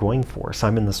on what they're going for.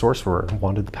 Simon the sorcerer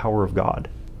wanted the power of God.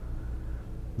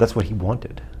 That's what he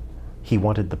wanted. He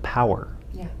wanted the power.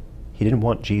 Yeah. He didn't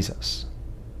want Jesus.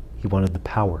 He wanted the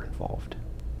power involved.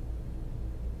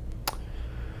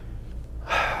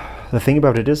 The thing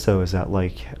about it is, though, is that,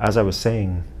 like, as I was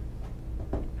saying,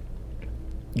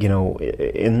 you know,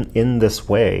 in this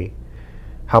way,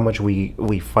 how much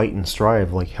we fight and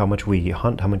strive, like how much we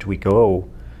hunt, how much we go,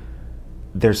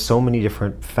 there's so many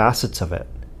different facets of it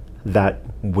that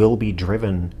will be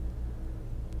driven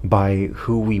by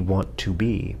who we want to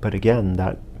be. But again,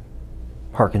 that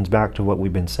harkens back to what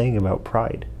we've been saying about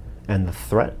pride and the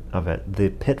threat of it. The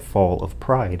pitfall of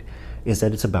pride is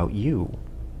that it's about you.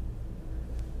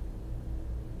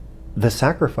 The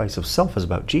sacrifice of self is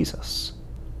about Jesus.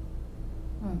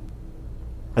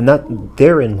 And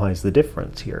therein lies the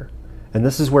difference here. And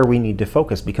this is where we need to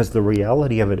focus, because the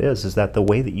reality of it is that the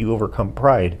way that you overcome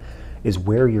pride is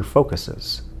where your focus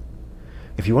is.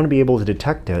 If you want to be able to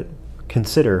detect it,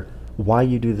 consider why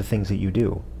you do the things that you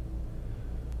do.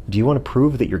 Do you want to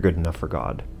prove that you're good enough for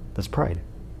God? That's pride.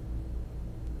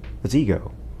 That's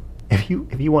ego. If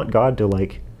you want God to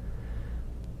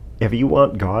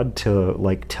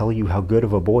tell you how good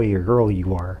of a boy or girl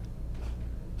you are,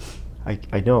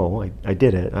 I know, I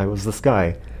did it. I was this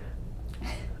guy.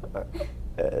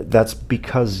 That's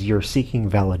because you're seeking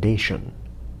validation.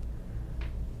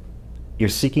 You're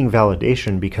seeking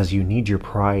validation because you need your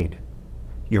pride.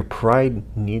 Your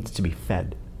pride needs to be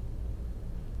fed.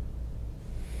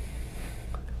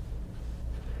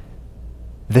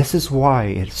 This is why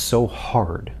it's so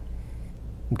hard.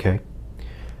 Okay?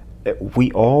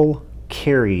 We all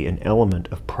carry an element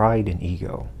of pride and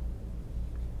ego.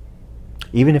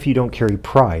 Even if you don't carry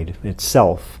pride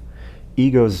itself,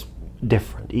 ego's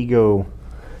different. The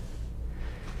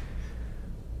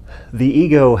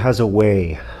ego has a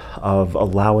way of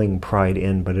allowing pride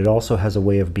in, but it also has a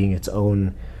way of being its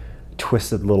own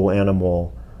twisted little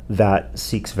animal that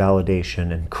seeks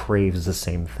validation and craves the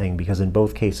same thing, because in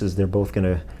both cases they're both going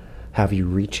to have you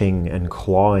reaching and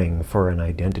clawing for an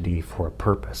identity, for a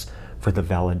purpose, for the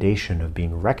validation of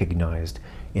being recognized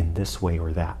in this way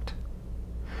or that.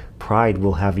 Pride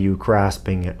will have you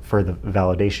grasping for the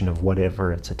validation of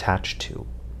whatever it's attached to.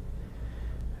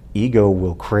 Ego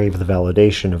will crave the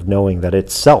validation of knowing that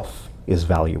itself is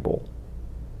valuable.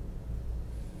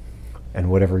 And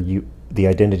the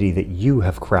identity that you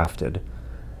have crafted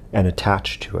and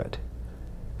attached to it,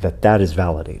 that is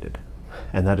validated,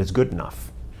 and that is good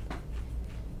enough.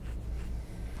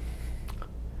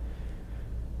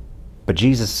 But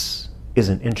Jesus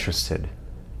isn't interested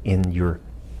in your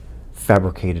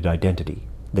fabricated identity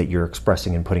that you're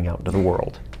expressing and putting out into the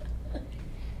world.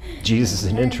 Jesus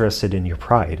isn't interested in your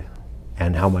pride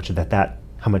and how much of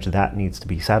that needs to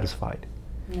be satisfied.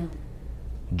 No.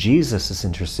 Jesus is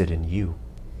interested in you.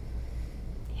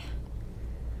 Yeah.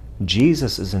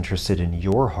 Jesus is interested in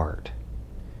your heart.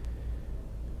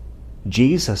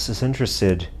 Jesus is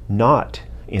interested not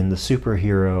in the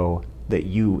superhero that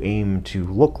you aim to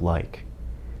look like.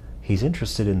 He's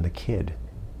interested in the kid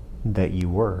that you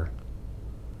were.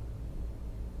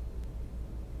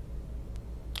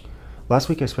 Last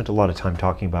week I spent a lot of time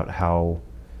talking about how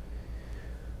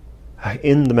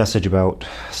In the message about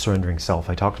surrendering self,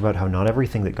 I talked about how not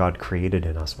everything that God created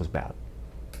in us was bad.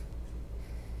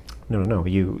 No.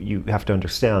 You have to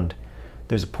understand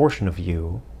there's a portion of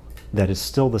you that is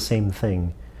still the same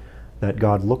thing that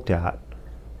God looked at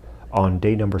on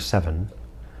day number 7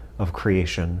 of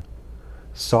creation,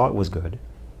 saw it was good,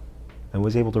 and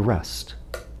was able to rest.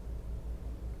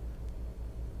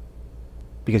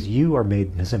 Because you are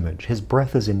made in His image. His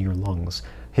breath is in your lungs.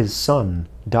 His Son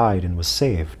died and was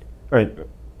saved, or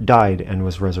died and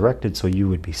was resurrected so you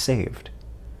would be saved.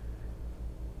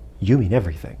 You mean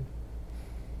everything.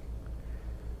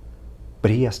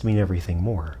 But He has to mean everything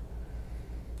more.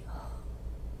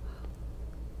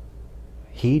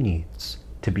 He needs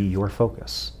to be your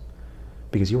focus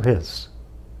because you're His.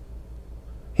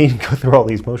 He didn't go through all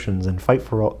these motions and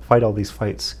fight all these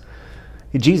fights.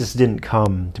 Jesus didn't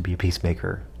come to be a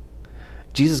peacemaker.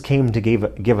 Jesus came to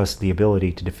give us the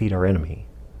ability to defeat our enemy.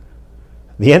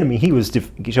 The enemy gave us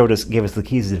the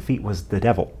keys to defeat was the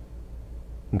devil.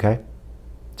 Okay?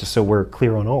 Just so we're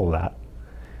clear on all of that.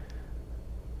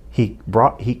 He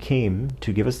came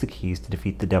to give us the keys to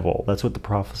defeat the devil. That's what the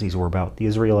prophecies were about. The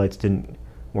Israelites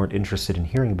weren't interested in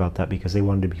hearing about that because they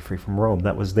wanted to be free from Rome.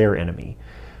 That was their enemy.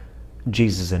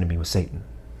 Jesus' enemy was Satan.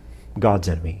 God's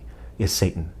enemy is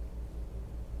Satan.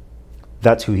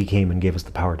 That's who He came and gave us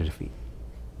the power to defeat.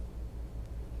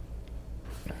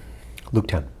 Luke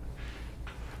 10.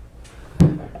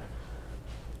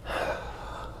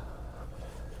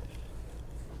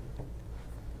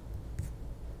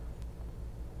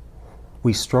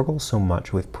 We struggle so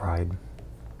much with pride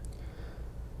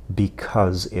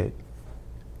because it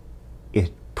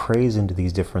preys into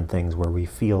these different things where we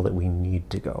feel that we need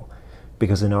to go.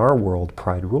 Because in our world,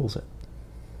 pride rules it.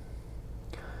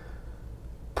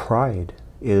 Pride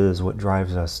is what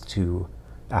drives us to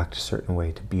act a certain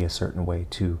way, to be a certain way,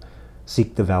 to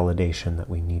seek the validation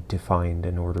that we need to find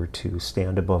in order to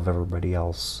stand above everybody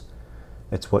else.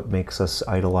 It's what makes us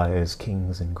idolize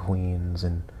kings and queens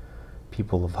and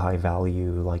people of high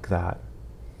value like that,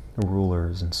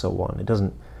 rulers and so on.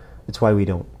 It's why we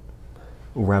don't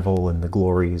revel in the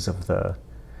glories of the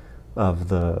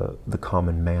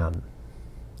common man.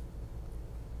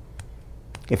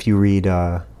 If you read,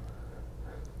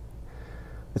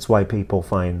 it's why people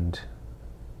find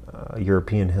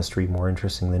European history more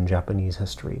interesting than Japanese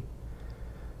history.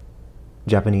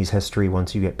 Japanese history,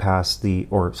 once you get past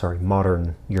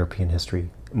modern European history,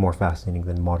 more fascinating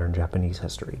than modern Japanese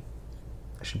history.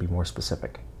 I should be more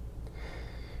specific.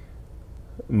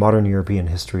 Modern European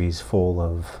history is full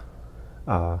of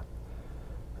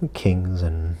kings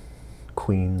and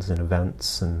queens and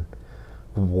events and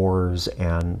wars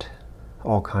and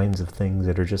all kinds of things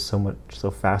that are just so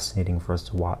fascinating for us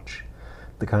to watch.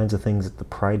 The kinds of things that the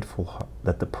prideful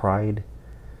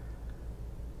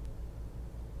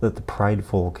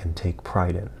can take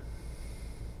pride in.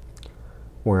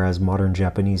 Whereas modern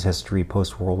Japanese history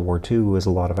post-World War II is a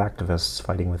lot of activists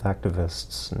fighting with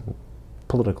activists and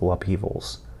political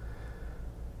upheavals.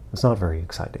 It's not very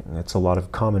exciting. It's a lot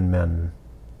of common men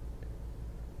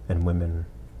and women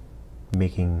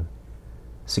making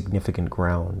significant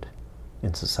ground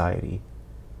in society.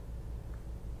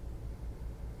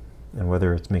 And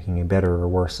whether it's making a better or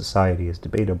worse society is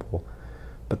debatable,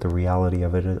 but the reality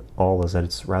of it all is that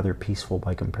it's rather peaceful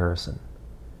by comparison.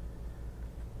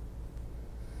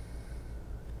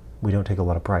 We don't take a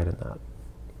lot of pride in that.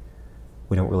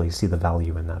 We don't really see the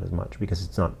value in that as much because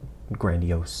it's not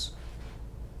grandiose.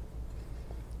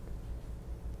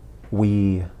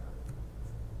 In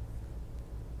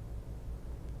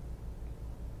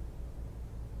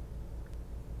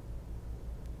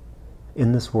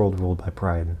this world ruled by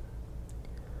pride,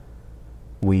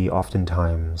 we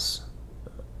oftentimes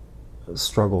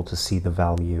struggle to see the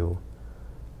value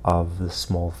of the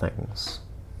small things.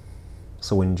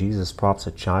 So when Jesus props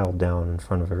a child down in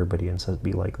front of everybody and says,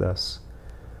 "Be like this,"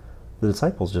 the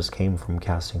disciples just came from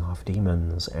casting off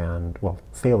demons and, well,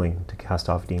 failing to cast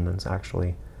off demons,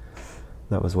 actually.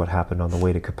 That was what happened on the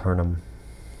way to Capernaum.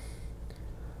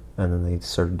 And then they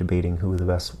started debating who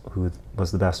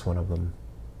was the best one of them.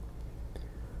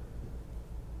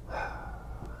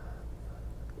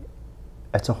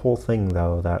 It's a whole thing,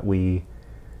 though, that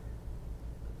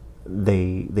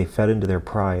they fed into their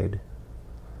pride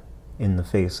in the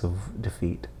face of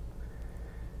defeat.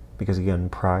 Because again,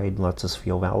 pride lets us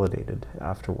feel validated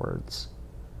afterwards.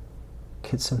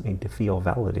 Kids don't need to feel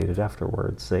validated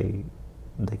afterwards. They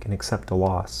can accept a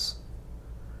loss.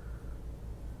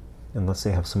 Unless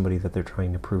they have somebody that they're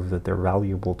trying to prove that they're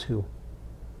valuable to.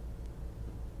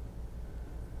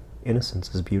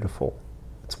 Innocence is beautiful.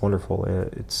 It's wonderful.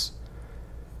 It's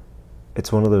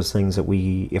one of those things that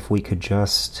if we could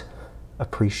just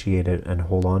appreciate it and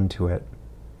hold on to it,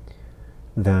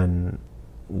 then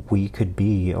we could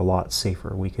be a lot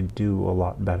safer. We could do a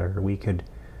lot better. We could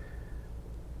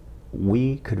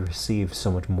receive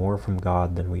so much more from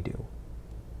God than we do.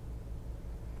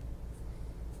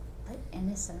 But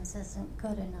innocence isn't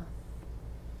good enough.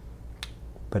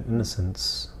 But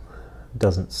innocence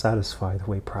doesn't satisfy the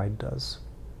way pride does.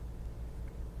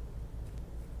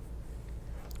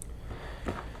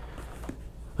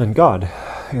 And God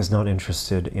is not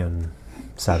interested in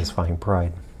satisfying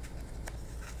pride.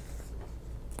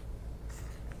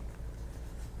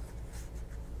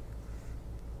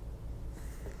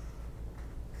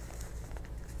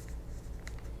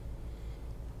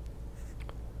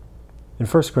 In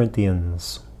 1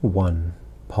 Corinthians 1,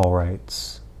 Paul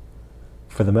writes,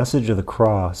 "For the message of the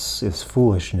cross is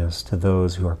foolishness to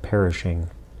those who are perishing,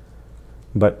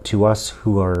 but to us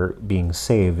who are being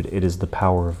saved it is the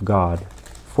power of God.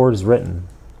 For it is written,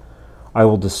 I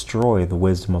will destroy the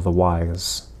wisdom of the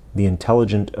wise, the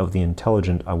intelligent of the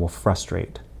intelligent I will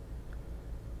frustrate."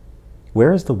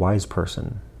 Where is the wise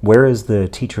person? Where is the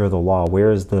teacher of the law?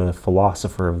 Where is the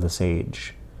philosopher of this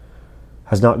age?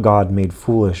 Has not God made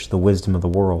foolish the wisdom of the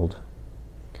world?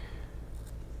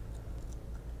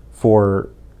 For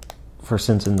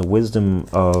since in the wisdom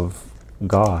of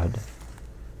God,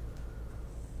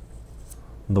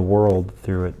 the world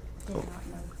through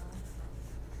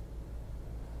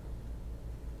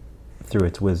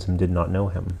its wisdom did not know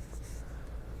him.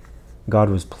 God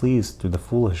was pleased through the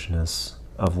foolishness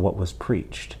of what was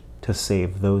preached to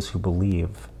save those who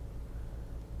believe.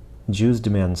 Jews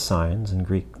demand signs and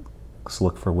Greeks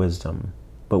look for wisdom,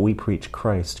 but we preach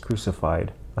Christ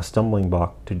crucified, a stumbling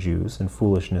block to Jews and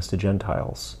foolishness to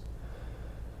Gentiles.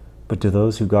 But to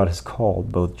those who God has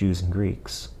called, both Jews and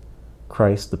Greeks,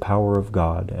 Christ the power of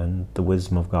God and the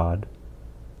wisdom of God.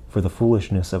 For the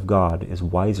foolishness of God is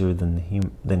wiser than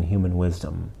human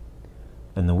wisdom,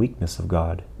 and the weakness of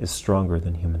God is stronger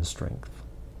than human strength.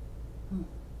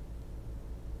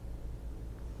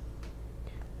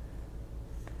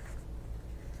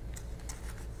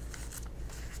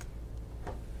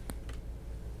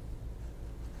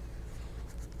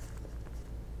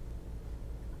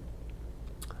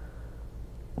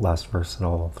 Last verse that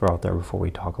I'll throw out there before we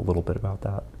talk a little bit about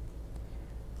that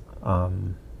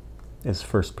is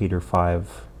 1 Peter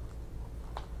 5,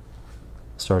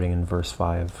 starting in verse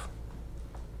 5.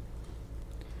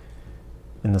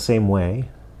 "In the same way,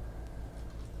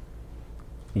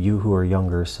 you who are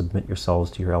younger, submit yourselves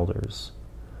to your elders.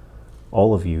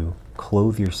 All of you,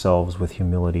 clothe yourselves with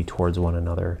humility towards one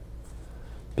another,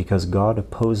 because God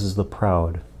opposes the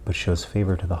proud, but shows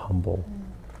favor to the humble.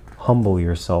 Humble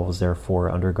yourselves,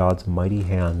 therefore, under God's mighty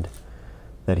hand,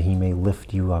 that he may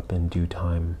lift you up in due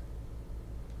time.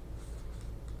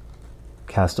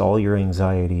 Cast all your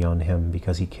anxiety on him,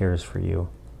 because he cares for you.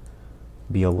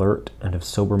 Be alert and of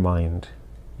sober mind.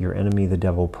 Your enemy, the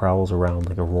devil, prowls around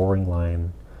like a roaring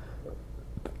lion,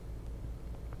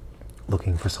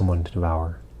 looking for someone to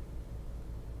devour.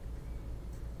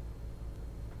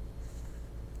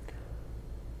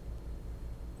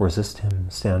 Resist him,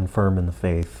 stand firm in the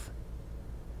faith,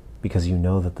 because you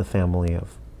know that the family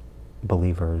of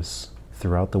believers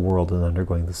throughout the world is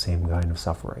undergoing the same kind of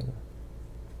suffering."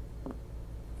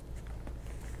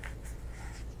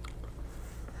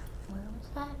 Where was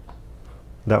that?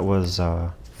 That was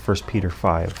 1 Peter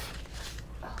 5.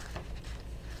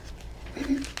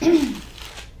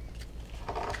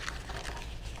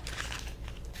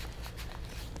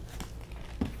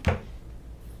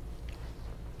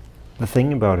 The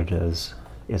thing about it is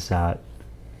that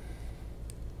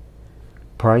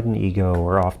pride and ego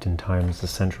are oftentimes the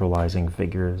centralizing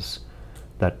figures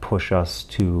that push us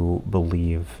to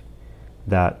believe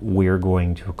that we're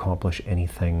going to accomplish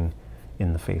anything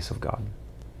in the face of God,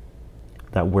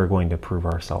 that we're going to prove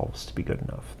ourselves to be good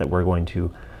enough, that we're going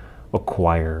to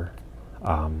acquire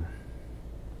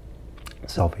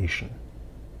salvation.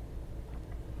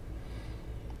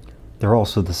 They're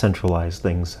also the centralized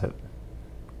things that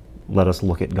let us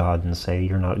look at God and say,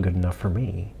 "You're not good enough for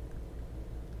me."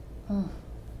 Oh,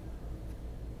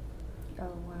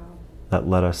 wow. That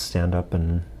let us stand up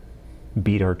and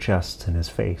beat our chests in his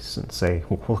face and say,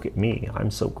 "Look at me,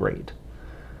 I'm so great.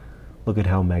 Look at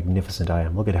how magnificent I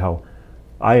am. Look at how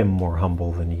I am more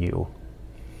humble than you."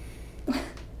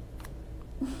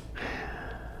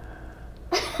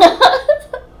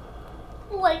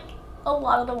 Like, a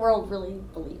lot of the world really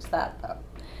believes that, though.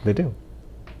 They do.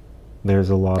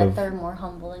 There's a lot that of they're more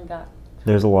humble than God.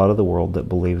 There's a lot of the world that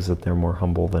believes that they're more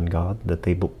humble than God, that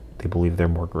they believe they're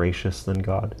more gracious than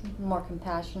God, More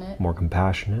compassionate.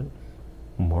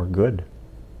 more good.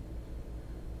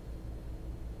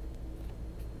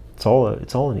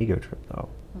 It's all an ego trip, though.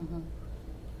 Mm-hmm.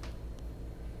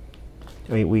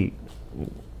 I mean,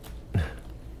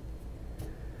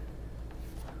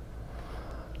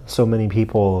 so many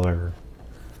people are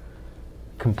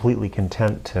completely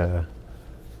content to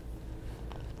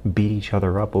beat each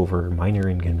other up over minor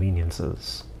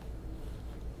inconveniences.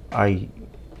 I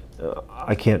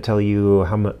can't tell you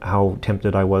how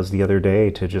tempted I was the other day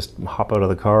to just hop out of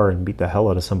the car and beat the hell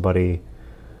out of somebody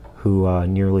who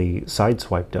nearly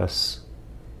sideswiped us.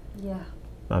 Yeah.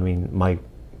 I mean, my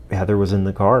Heather was in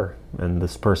the car, and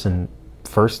this person,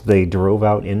 first they drove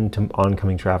out into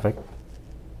oncoming traffic.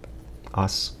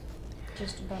 Us.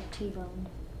 Just about T-boned.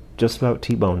 Just about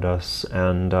T-boned us,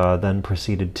 and then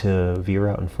proceeded to veer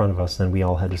out in front of us. Then we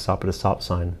all had to stop at a stop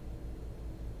sign.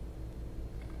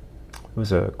 It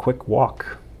was a quick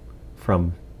walk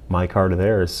from my car to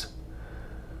theirs,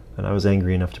 and I was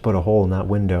angry enough to put a hole in that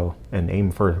window and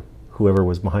aim for whoever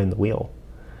was behind the wheel.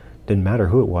 Didn't matter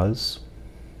who it was.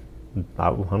 I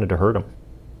wanted to hurt him.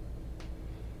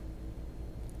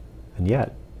 And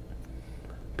yet,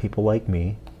 people like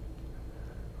me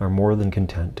are more than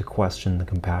content to question the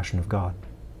compassion of God.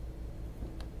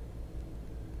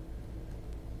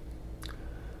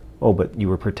 Oh, but you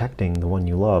were protecting the one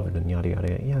you loved, and yada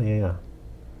yada yada. Yeah.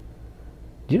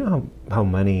 Do you know how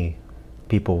many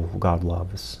people God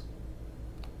loves?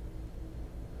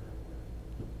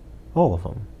 All of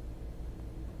them.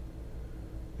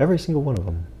 Every single one of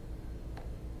them.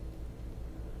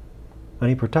 And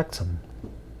He protects them.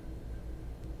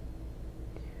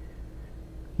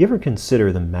 You ever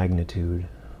consider the magnitude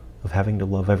of having to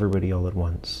love everybody all at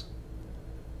once,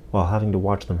 while having to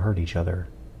watch them hurt each other?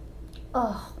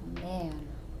 Oh, man.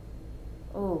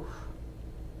 Oof.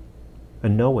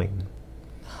 And knowing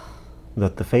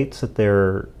that the fates that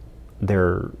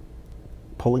they're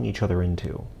pulling each other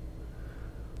into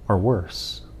are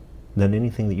worse than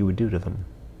anything that you would do to them.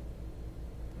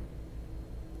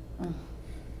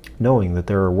 Knowing that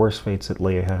there are worse fates that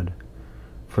lay ahead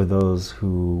for those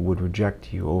who would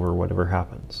reject you over whatever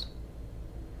happens.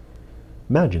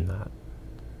 Imagine that.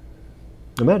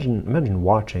 Imagine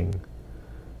watching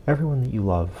everyone that you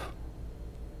love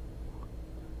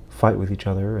fight with each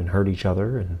other and hurt each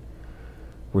other and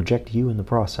reject you in the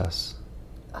process.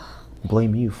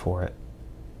 Blame you for it.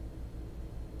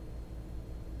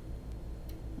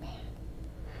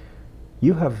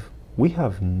 We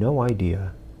have no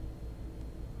idea,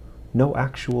 no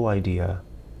actual idea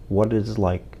what it is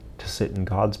like to sit in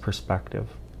God's perspective,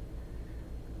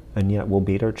 and yet we'll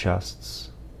beat our chests,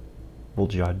 we'll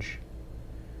judge,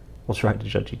 we'll try to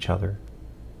judge each other,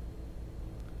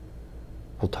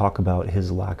 we'll talk about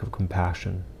His lack of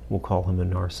compassion, we'll call Him a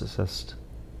narcissist,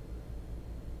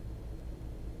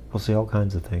 we'll say all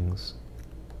kinds of things,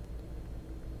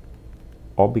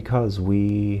 all because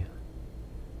we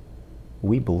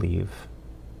believe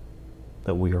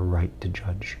that we are right to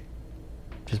judge,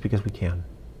 just because we can.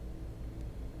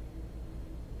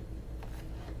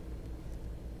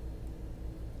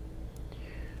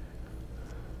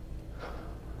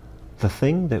 The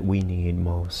thing that we need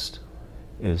most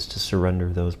is to surrender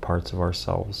those parts of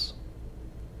ourselves.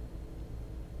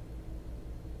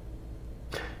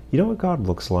 You know what God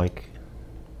looks like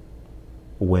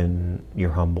when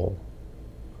you're humble?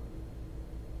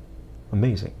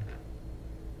 Amazing.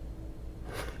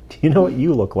 Do you know what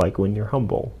you look like when you're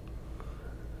humble?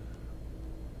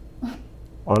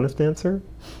 Honest answer?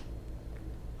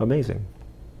 Amazing.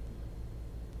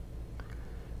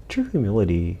 True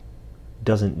humility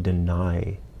doesn't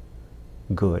deny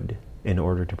good in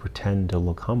order to pretend to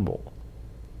look humble.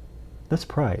 That's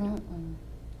pride.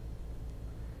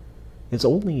 It's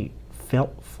only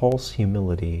false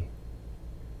humility,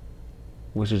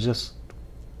 which is just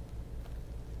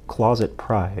closet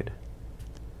pride,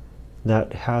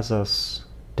 that has us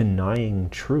denying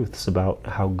truths about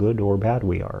how good or bad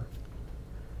we are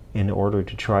in order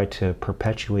to try to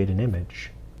perpetuate an image.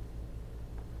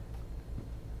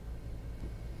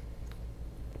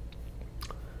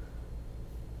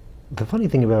 The funny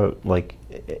thing about, like,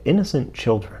 innocent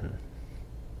children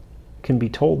can be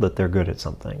told that they're good at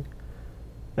something,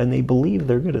 and they believe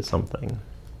they're good at something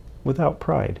without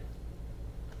pride.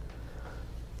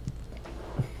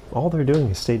 All they're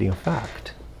doing is stating a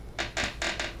fact.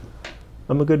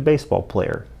 I'm a good baseball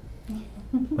player.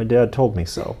 My dad told me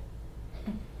so.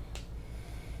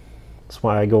 That's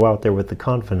why I go out there with the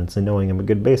confidence in knowing I'm a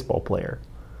good baseball player.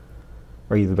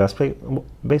 Are you the best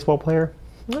baseball player?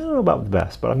 I don't know about the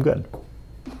best, but I'm good.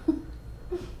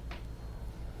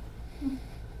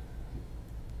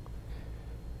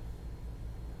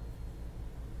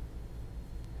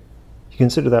 You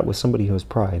consider that with somebody who has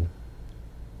pride.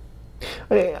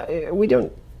 We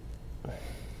don't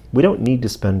We don't need to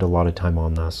spend a lot of time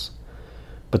on this,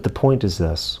 but the point is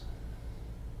this,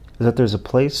 is that there's a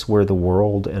place where the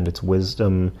world and its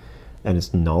wisdom and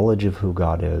its knowledge of who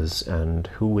God is and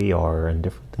who we are and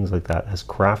different things like that has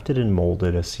crafted and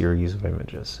molded a series of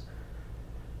images.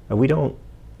 And we don't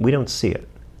see it.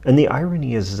 And the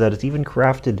irony is that it's even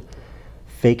crafted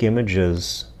fake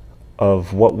images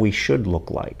of what we should look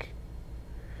like.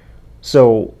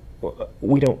 So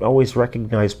we don't always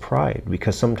recognize pride,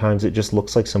 because sometimes it just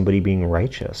looks like somebody being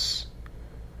righteous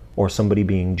or somebody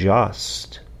being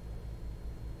just.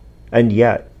 And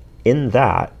yet, in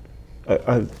that,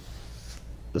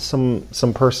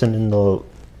 some person in the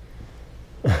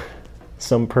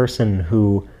some person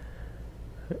who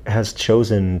has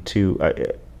chosen to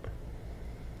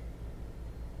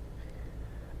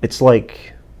it's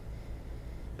like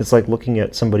looking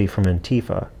at somebody from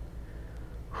Antifa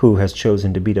who has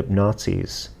chosen to beat up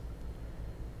Nazis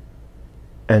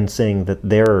and saying that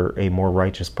they're a more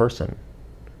righteous person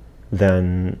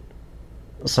than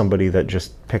somebody that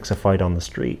just picks a fight on the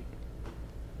street.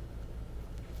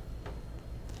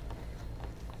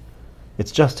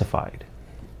 It's justified.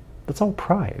 That's all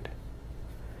pride.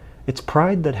 It's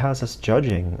pride that has us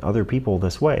judging other people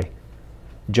this way.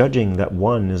 Judging that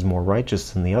one is more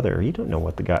righteous than the other. You don't know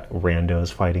what the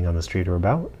randos fighting on the street are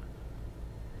about.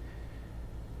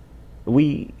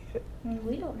 We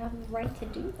don't have the right to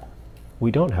do that. We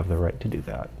don't have the right to do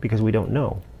that because we don't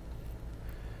know.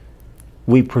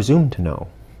 We presume to know,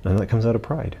 and that comes out of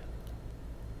pride.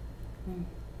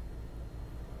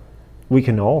 We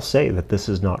can all say that this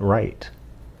is not right,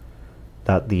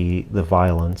 that the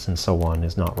violence and so on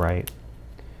is not right.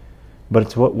 But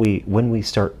it's when we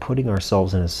start putting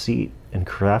ourselves in a seat and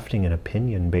crafting an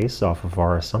opinion based off of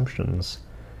our assumptions,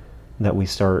 that we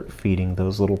start feeding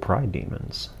those little pride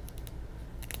demons.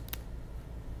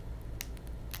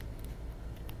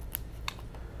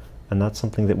 And that's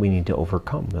something that we need to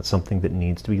overcome. That's something that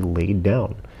needs to be laid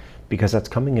down, because that's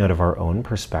coming out of our own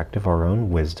perspective, our own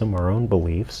wisdom, our own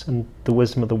beliefs, and the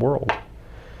wisdom of the world.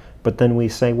 But then we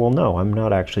say, well, no, I'm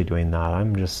not actually doing that.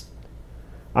 I'm just,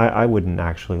 I wouldn't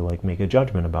actually make a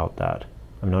judgment about that.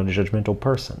 I'm not a judgmental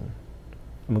person.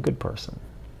 I'm a good person.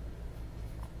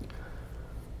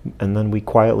 And then we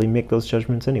quietly make those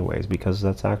judgments anyways, because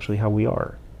that's actually how we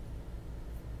are.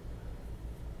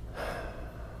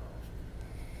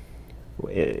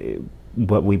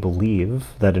 But we believe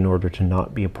that in order to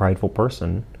not be a prideful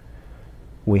person,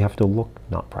 we have to look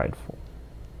not prideful.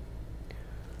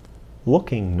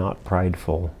 Looking not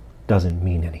prideful doesn't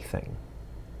mean anything.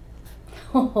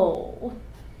 Oh.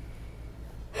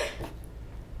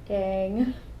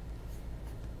 Dang.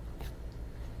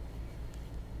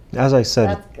 As I said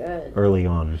That's good. early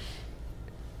on,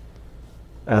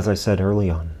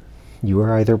 you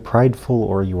are either prideful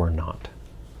or you are not.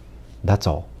 That's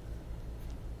all.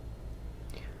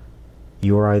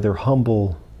 You are either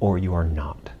humble or you are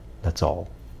not. That's all.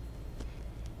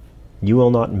 You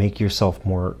will not make yourself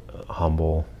more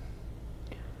humble.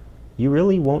 You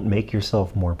really won't make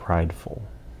yourself more prideful.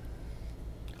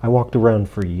 I walked around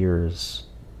for years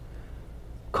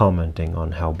commenting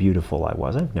on how beautiful I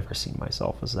was. I've never seen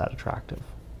myself as that attractive.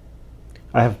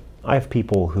 I have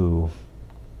people who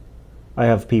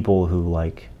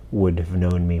would have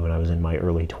known me when I was in my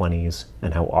early 20s,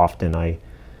 and how often I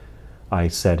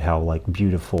said how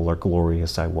beautiful or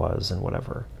glorious I was and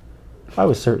whatever. I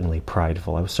was certainly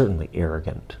prideful. I was certainly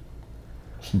arrogant.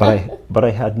 But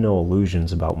I had no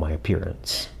illusions about my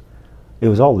appearance. It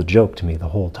was all a joke to me the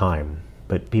whole time.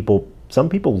 But some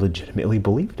people legitimately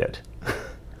believed it.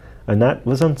 And that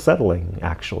was unsettling,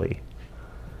 actually.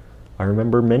 I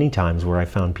remember many times where I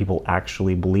found people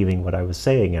actually believing what I was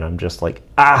saying, and I'm just like,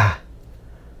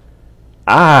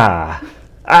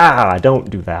 don't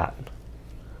do that.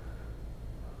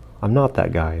 I'm not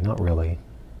that guy, not really.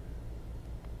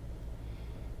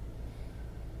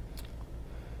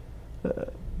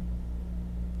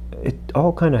 It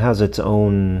all kind of has its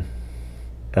own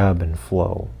ebb and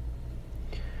flow.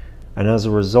 And as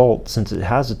a result, since it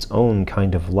has its own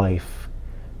kind of life,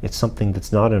 it's something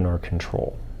that's not in our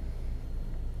control.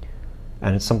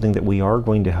 And it's something that we are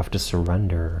going to have to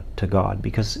surrender to God,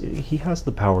 because He has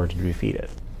the power to defeat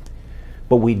it.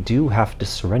 But we do have to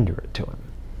surrender it to Him.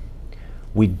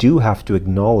 We do have to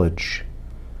acknowledge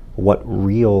what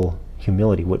real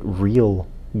humility, what real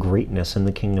greatness in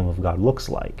the kingdom of God looks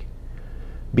like.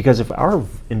 Because if our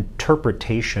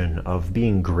interpretation of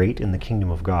being great in the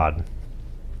kingdom of God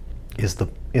is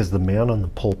the man on the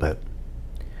pulpit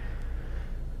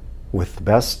with the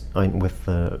best, with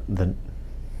the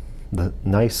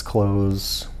nice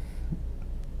clothes,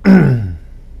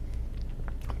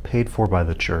 paid for by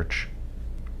the church,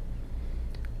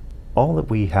 all that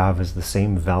we have is the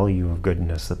same value of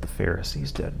goodness that the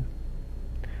Pharisees did.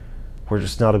 We're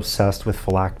just not obsessed with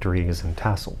phylacteries and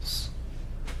tassels.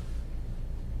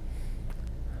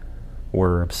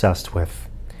 We're obsessed with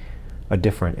a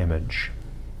different image.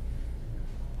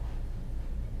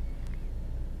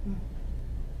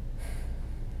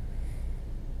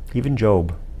 Even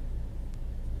Job.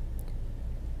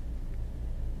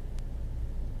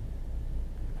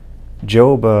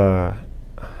 Job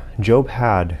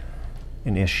had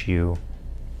an issue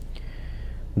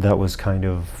that was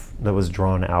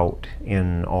drawn out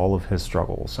in all of his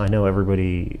struggles. I know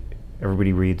everybody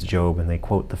reads Job and they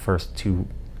quote the first two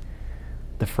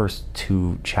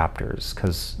chapters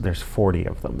because there's 40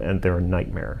 of them and they're a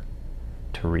nightmare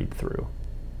to read through.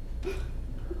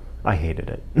 I hated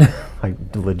it. I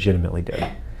legitimately did.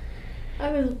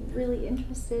 I was really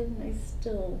interested and I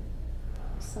still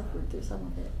suffered through some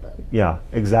of it, but yeah,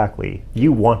 exactly.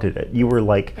 You wanted it. You were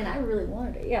like, and I really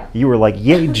wanted it. Yeah. You were like,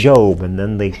 "Yay, Job!" And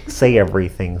then they say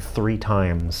everything 3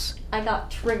 times. I got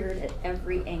triggered at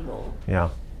every angle. Yeah.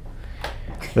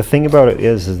 The thing about it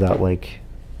is that like,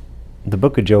 the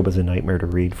book of Job is a nightmare to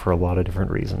read for a lot of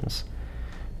different reasons,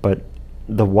 but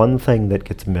the one thing that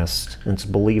gets missed, and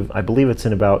I believe it's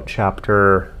in about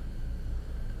chapter.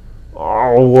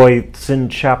 Oh wait, it's in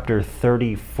chapter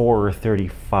 34 or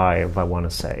 35, I want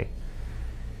to say.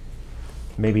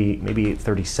 Maybe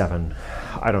 37.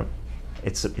 I don't.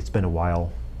 It's been a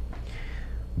while.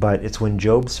 But it's when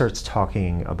Job starts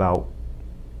talking about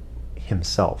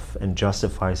himself and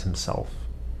justifies himself,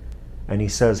 and he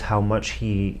says how much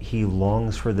he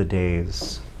longs for the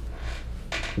days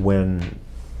when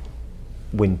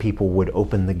people would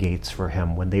open the gates for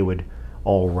him, when they would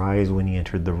all rise when he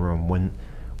entered the room,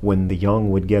 when the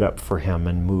young would get up for him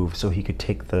and move so he could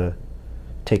take the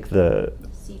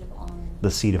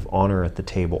seat of honor at the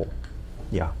table.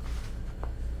 Yeah.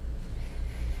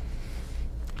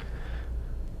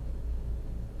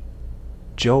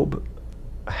 Job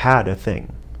had a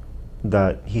thing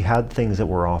that he had things that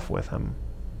were off with him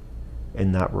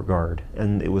in that regard,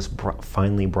 and it was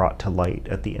finally brought to light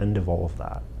at the end of all of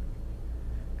that.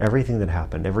 Everything that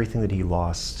happened, everything that he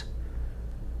lost,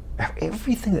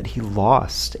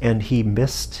 and he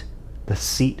missed the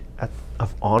seat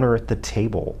of honor at the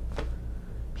table.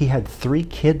 He had 3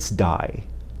 kids die,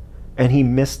 and he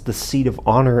missed the seat of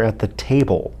honor at the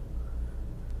table.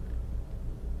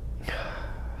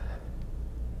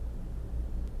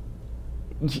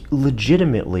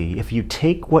 Legitimately, if you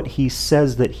take what he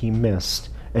says that he missed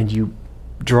and you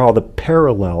draw the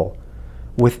parallel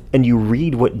and you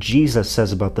read what Jesus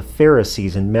says about the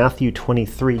Pharisees in Matthew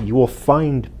 23, you will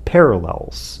find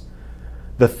parallels.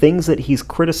 The things that he's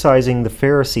criticizing the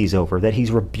Pharisees over, that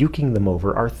he's rebuking them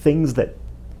over, are things that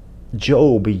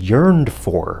Job yearned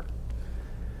for.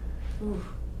 Ooh.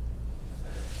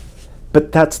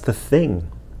 But that's the thing.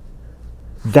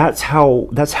 That's how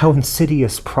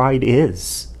insidious pride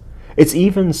is. It's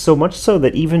even so much so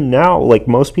that even now, like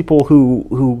most people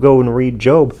who go and read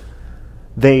Job,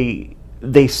 they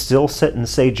still sit and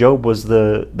say Job was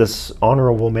this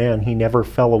honorable man. He never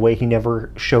fell away. He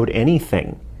never showed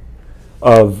anything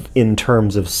in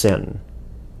terms of sin.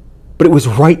 But it was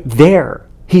right there.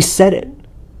 He said it.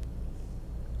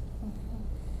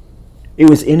 It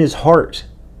was in his heart.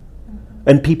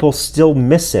 And people still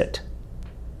miss it.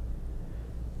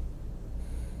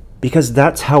 Because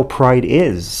that's how pride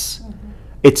is.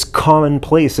 It's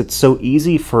commonplace. It's so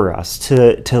easy for us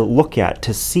to look at,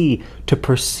 to see, to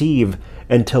perceive,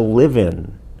 and to live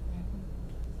in.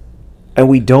 And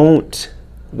we don't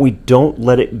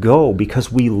let it go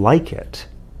because we like it.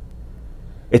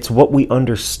 It's what we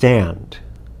understand.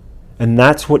 And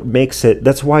that's what makes it,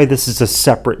 that's why this is a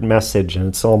separate message, and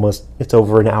it's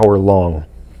over an hour long.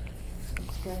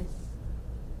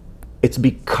 It's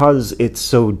because it's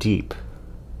so deep.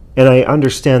 And I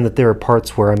understand that there are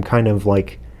parts where I'm kind of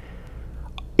like,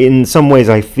 in some ways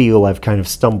I feel I've kind of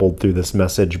stumbled through this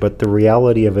message, but the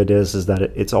reality of it is that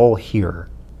it's all here.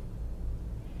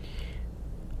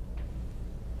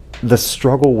 The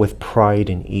struggle with pride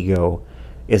and ego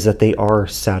is that they are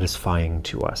satisfying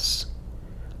to us.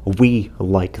 We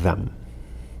like them.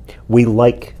 We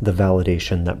like the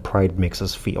validation that pride makes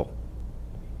us feel.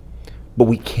 But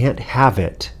we can't have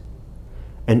it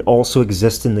and also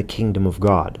exist in the kingdom of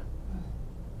God.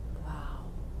 Wow.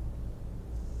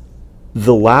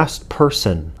 The last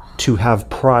person to have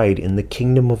pride in the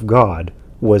kingdom of God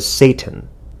was Satan,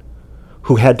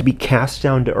 who had to be cast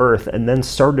down to earth and then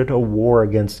started a war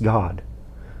against God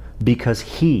because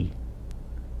he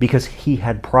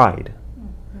had pride.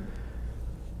 Mm-hmm.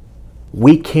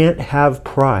 We can't have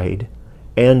pride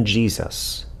and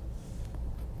Jesus.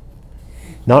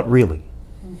 Not really.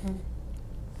 Mm-hmm.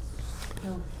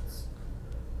 No, it's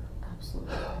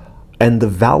absolutely right. And the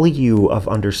value of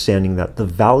understanding that, the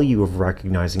value of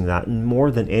recognizing that, and more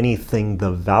than anything,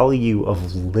 the value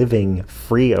of living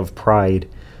free of pride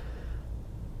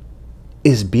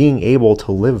is being able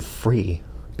to live free.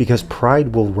 Because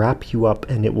pride will wrap you up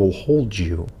and it will hold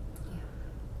you.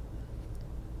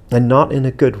 And not in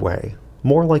a good way.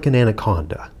 More like an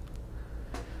anaconda.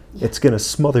 It's going to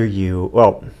smother you.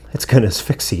 Well, it's going to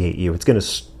asphyxiate you. It's going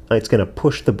to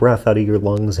push the breath out of your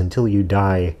lungs until you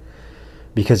die.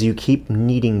 Because you keep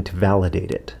needing to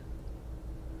validate it.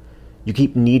 You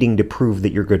keep needing to prove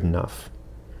that you're good enough.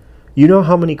 You know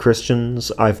how many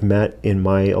Christians I've met in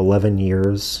my 11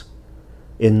 years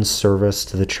in service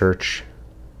to the church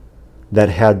that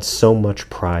had so much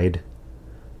pride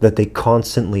that they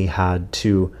constantly had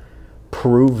to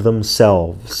prove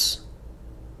themselves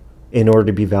in order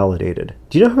to be validated?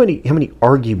 Do you know how many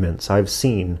arguments I've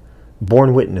seen,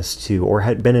 borne witness to, or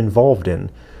had been involved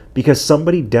in because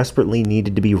somebody desperately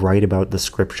needed to be right about the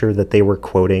scripture that they were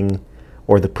quoting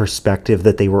or the perspective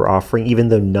that they were offering, even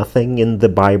though nothing in the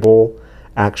Bible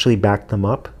actually backed them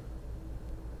up?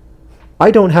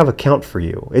 I don't have a count for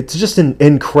you. It's just an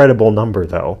incredible number,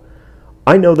 though.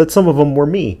 I know that some of them were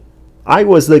me. I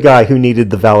was the guy who needed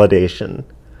the validation.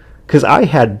 Because I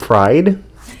had pride.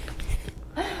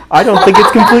 I don't think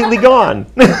it's completely gone.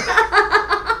 But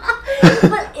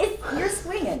you're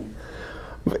swinging.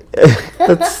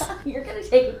 You're going to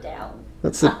take it down.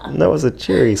 That was a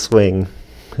cheery swing.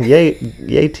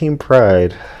 Yay Team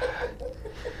Pride.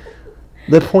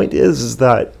 The point is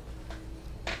that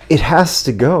it has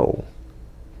to go.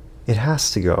 It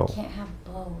has to go. You can't have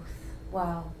both.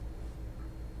 Wow.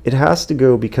 It has to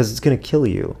go because it's going to kill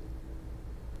you.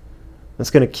 It's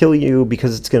going to kill you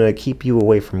because it's going to keep you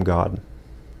away from God.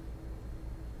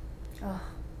 Oh.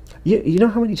 You know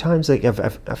how many times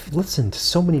I've listened to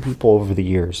so many people over the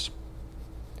years.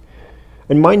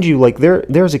 And mind you, like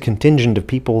there's a contingent of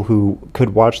people who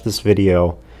could watch this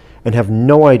video and have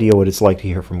no idea what it's like to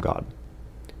hear from God.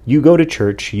 You go to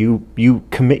church, you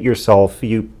commit yourself,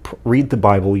 you read the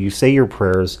Bible, you say your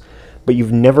prayers, but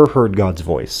you've never heard God's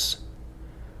voice.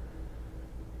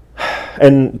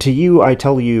 And to you, I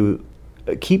tell you,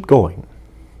 keep going.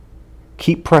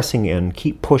 Keep pressing in,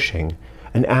 keep pushing,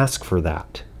 and ask for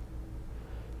that.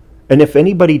 And if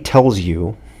anybody tells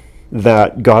you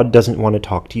that God doesn't want to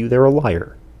talk to you, they're a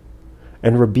liar.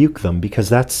 And rebuke them, because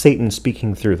that's Satan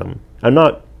speaking through them. I'm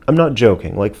not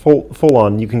joking. Like, full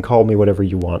on, you can call me whatever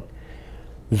you want.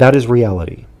 That is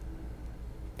reality.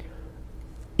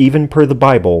 Even per the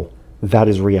Bible, that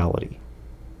is reality.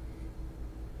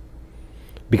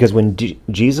 Because when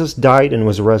Jesus died and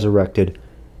was resurrected,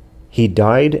 he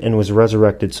died and was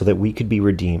resurrected so that we could be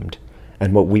redeemed.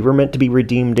 And what we were meant to be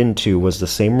redeemed into was the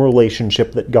same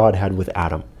relationship that God had with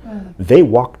Adam. They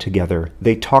walked together.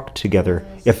 They talked together.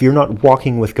 Yes. If you're not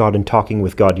walking with God and talking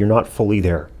with God, you're not fully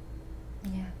there.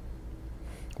 Yeah.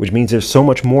 Which means there's so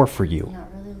much more for you. You're not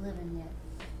really living yet.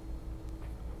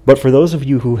 But for those of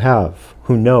you who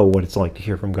know what it's like to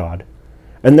hear from God,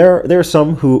 and there are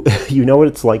some who, you know what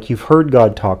it's like, you've heard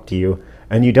God talk to you,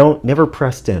 and you never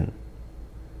pressed in.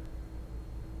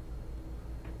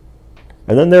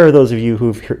 And then there are those of you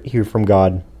who hear from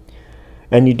God,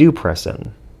 and you do press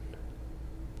in.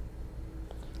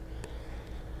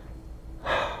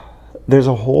 There's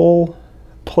a whole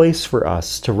place for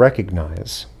us to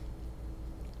recognize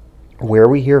where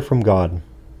we hear from God.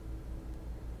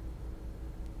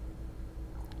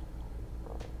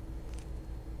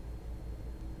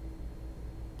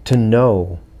 To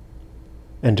know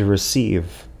and to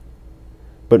receive.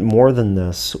 But more than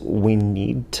this, we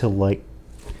need to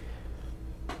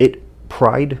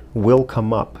pride will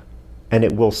come up, and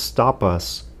it will stop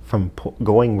us from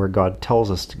going where God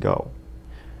tells us to go.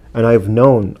 And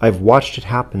I've watched it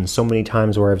happen so many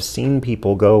times where I've seen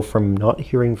people go from not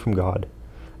hearing from God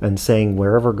and saying,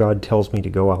 wherever God tells me to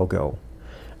go, I'll go.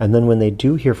 And then when they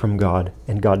do hear from God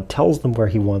and God tells them where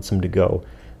he wants them to go,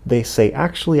 they say,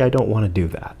 actually, I don't want to do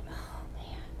that. Oh,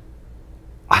 man.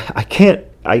 I can't,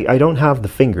 I don't have the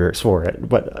fingers for it,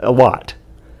 but a lot.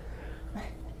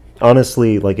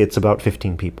 Honestly, it's about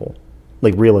 15 people.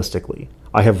 Realistically.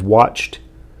 I've watched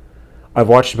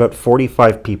about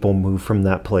 45 people move from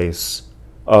that place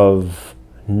of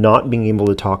not being able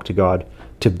to talk to God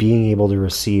to being able to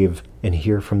receive and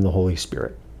hear from the Holy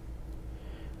Spirit.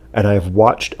 And I've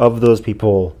watched of those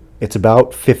people, it's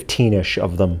about 15-ish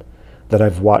of them that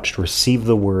I've watched receive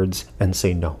the words and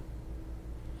say no.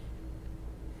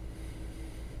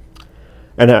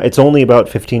 And it's only about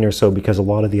 15 or so because a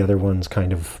lot of the other ones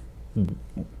kind of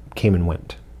came and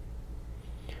went.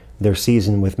 Their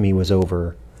season with me was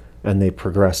over, and they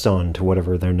progressed on to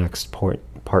whatever their next part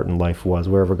in life was,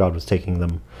 wherever God was taking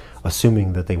them,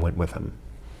 assuming that they went with him.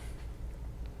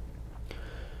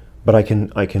 But I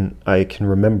can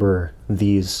remember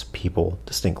these people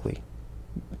distinctly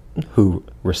who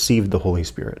received the Holy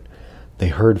Spirit. They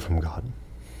heard from God.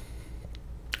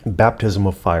 Baptism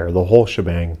of fire, the whole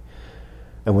shebang.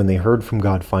 And when they heard from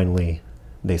God finally,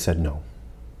 they said no.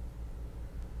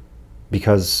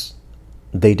 Because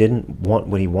they didn't want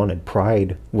what he wanted.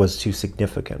 Pride was too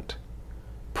significant.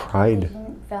 Pride. They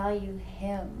didn't value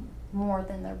him more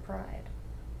than their pride.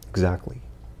 Exactly.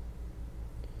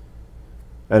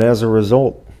 And as a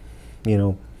result,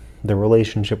 the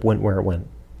relationship went where it went.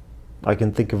 I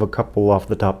can think of a couple off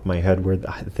the top of my head where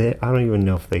I don't even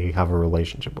know if they have a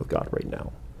relationship with God right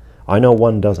now. I know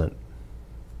one doesn't.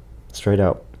 Straight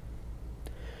out.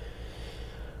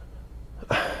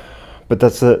 But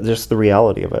that's just the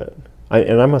reality of it.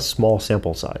 And I'm a small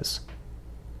sample size.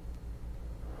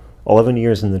 11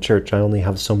 years in the church, I only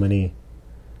have so many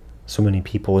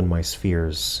people in my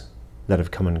spheres that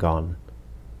have come and gone.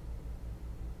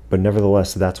 But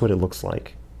nevertheless, that's what it looks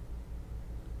like.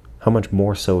 How much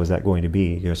more so is that going to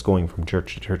be, just going from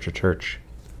church to church to church?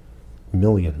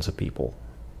 Millions of people.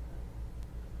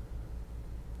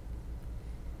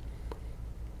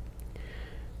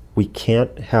 We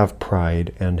can't have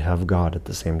pride and have God at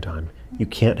the same time. You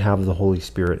can't have the Holy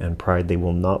Spirit and pride. They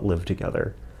will not live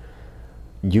together.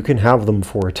 You can have them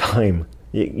for a time.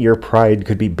 Your pride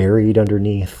could be buried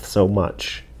underneath so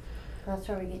much. That's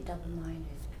where we get double-minded.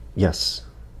 Yes.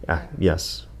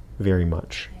 Yes. Very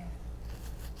much.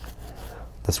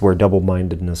 That's where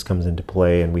double-mindedness comes into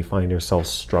play, and we find ourselves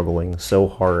struggling so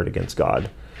hard against God,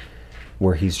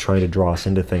 where he's trying to draw us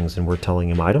into things, and we're telling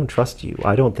him, I don't trust you.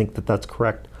 I don't think that that's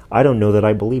correct. I don't know that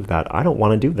I believe that. I don't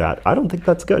want to do that. I don't think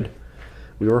that's good.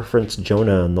 We referenced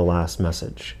Jonah in the last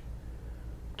message.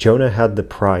 Jonah had the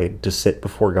pride to sit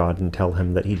before God and tell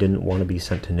him that he didn't want to be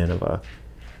sent to Nineveh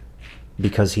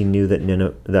because he knew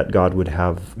that God would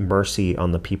have mercy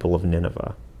on the people of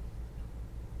Nineveh.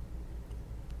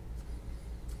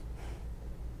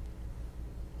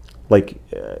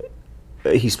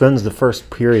 He spends the first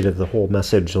period of the whole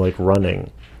message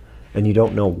running, and you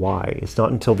don't know why. It's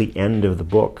not until the end of the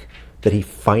book that he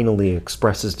finally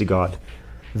expresses to God,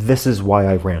 this is why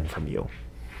I ran from you.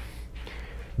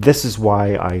 This is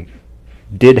why I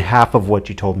did half of what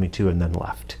you told me to and then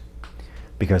left.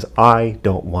 Because I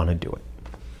don't want to do it.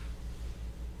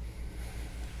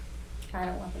 I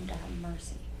don't want them to have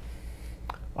mercy.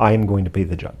 I am going to be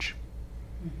the judge.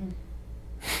 Mm-hmm.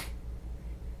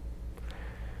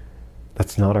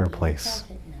 That's not our place.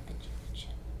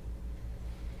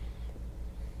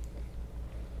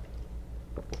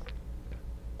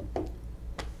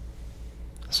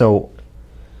 So,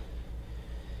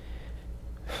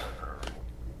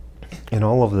 in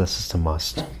all of this, it's a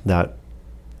must that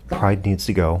pride needs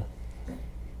to go.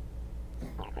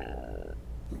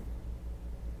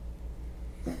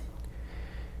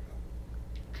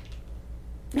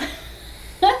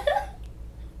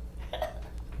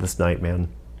 This night, man.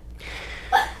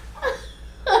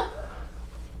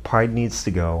 Pride needs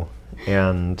to go,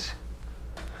 and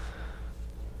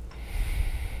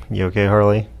you okay,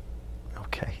 Harley?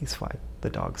 Okay, he's fine. The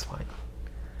dog's fine.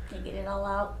 You get it all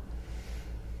out.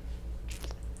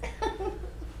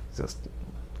 Just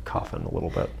coughing a little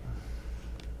bit.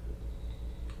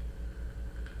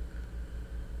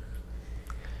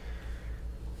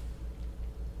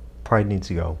 Pride needs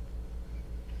to go.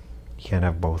 You can't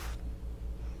have both.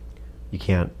 You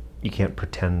can't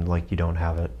pretend like you don't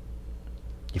have it.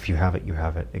 If you have it, you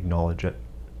have it. Acknowledge it.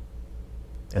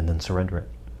 And then surrender it.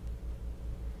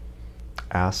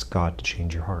 Ask God to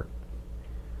change your heart.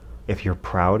 If you're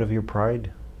proud of your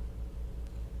pride,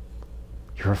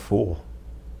 you're a fool.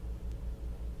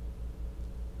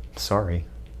 Sorry.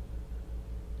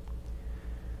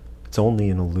 It's only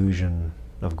an illusion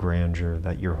of grandeur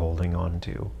that you're holding on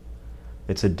to.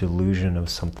 It's a delusion of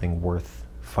something worth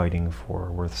fighting for,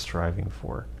 worth striving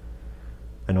for.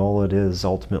 And all it is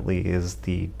ultimately is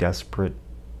the desperate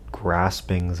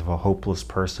graspings of a hopeless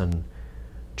person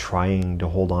trying to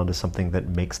hold on to something that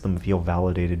makes them feel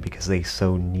validated because they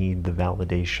so need the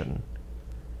validation.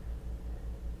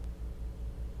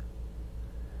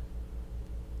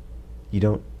 You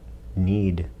don't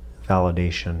need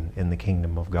validation in the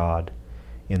kingdom of God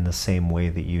in the same way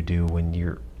that you do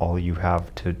when all you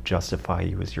have to justify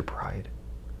you is your pride.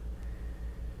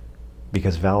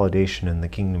 Because validation in the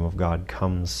kingdom of God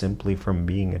comes simply from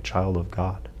being a child of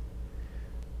God.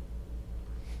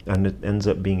 And it ends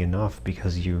up being enough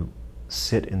because you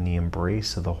sit in the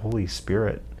embrace of the Holy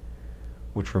Spirit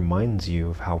which reminds you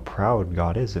of how proud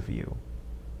God is of you.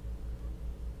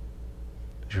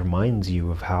 It reminds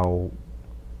you of how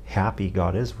happy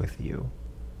God is with you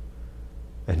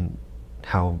and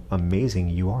how amazing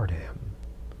you are to Him.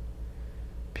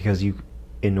 Because you,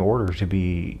 in order to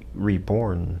be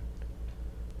reborn,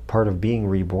 part of being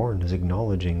reborn is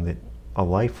acknowledging that a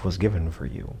life was given for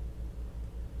you.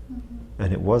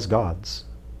 And it was God's.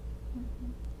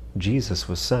 Jesus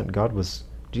was sent.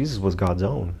 Jesus was God's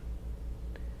own.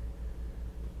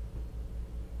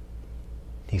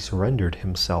 He surrendered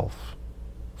Himself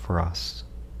for us.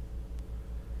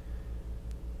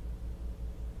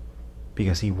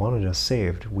 Because He wanted us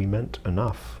saved. We meant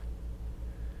enough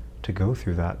to go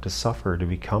through that, to suffer, to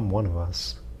become one of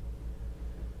us.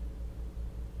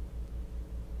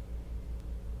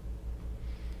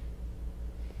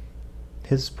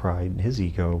 His pride, His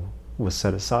ego was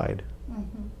set aside.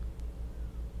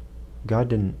 God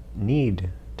didn't need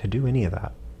to do any of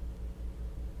that.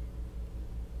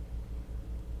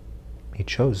 He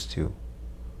chose to.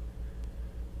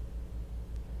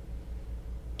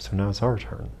 So now it's our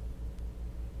turn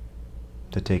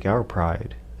to take our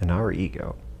pride and our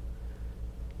ego,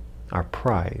 our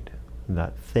pride,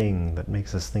 that thing that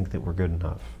makes us think that we're good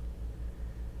enough,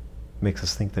 makes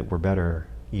us think that we're better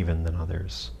even than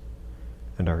others,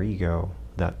 and our ego,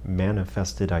 that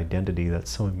manifested identity that's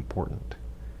so important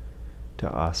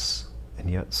to us and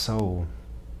yet so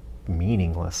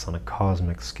meaningless on a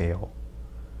cosmic scale.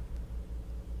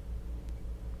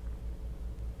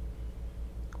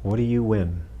 What do you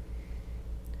win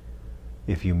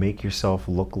if you make yourself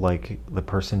look like the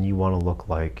person you want to look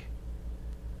like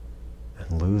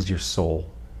and lose your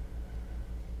soul?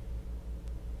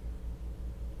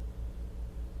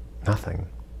 Nothing.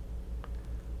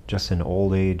 Just an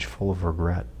old age full of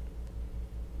regret.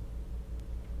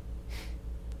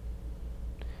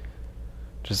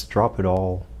 Just drop it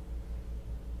all,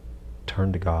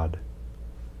 turn to God,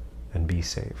 and be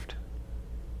saved.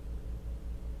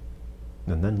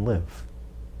 And then live.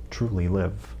 Truly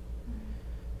live.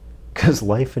 Because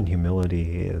life in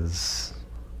humility is...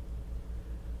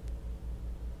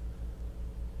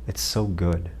 it's so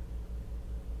good.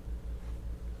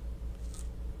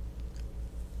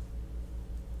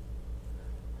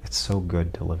 It's so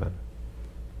good to live in.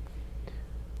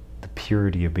 The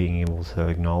purity of being able to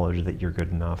acknowledge that you're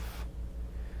good enough.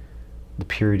 The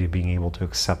purity of being able to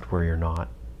accept where you're not.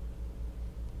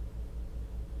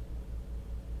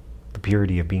 The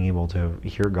purity of being able to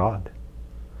hear God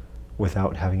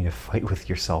without having to fight with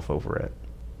yourself over it.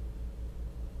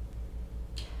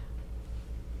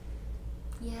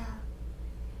 Yeah.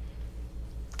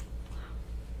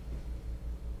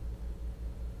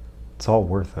 It's all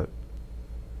worth it.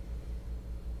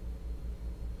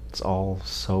 It's all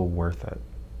so worth it.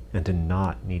 And to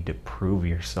not need to prove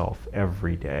yourself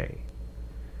every day.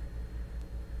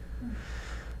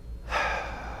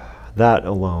 That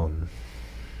alone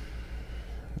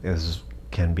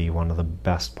can be one of the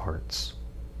best parts.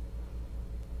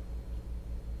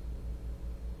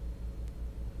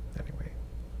 Anyway.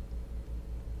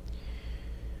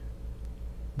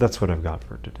 That's what I've got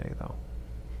for today, though.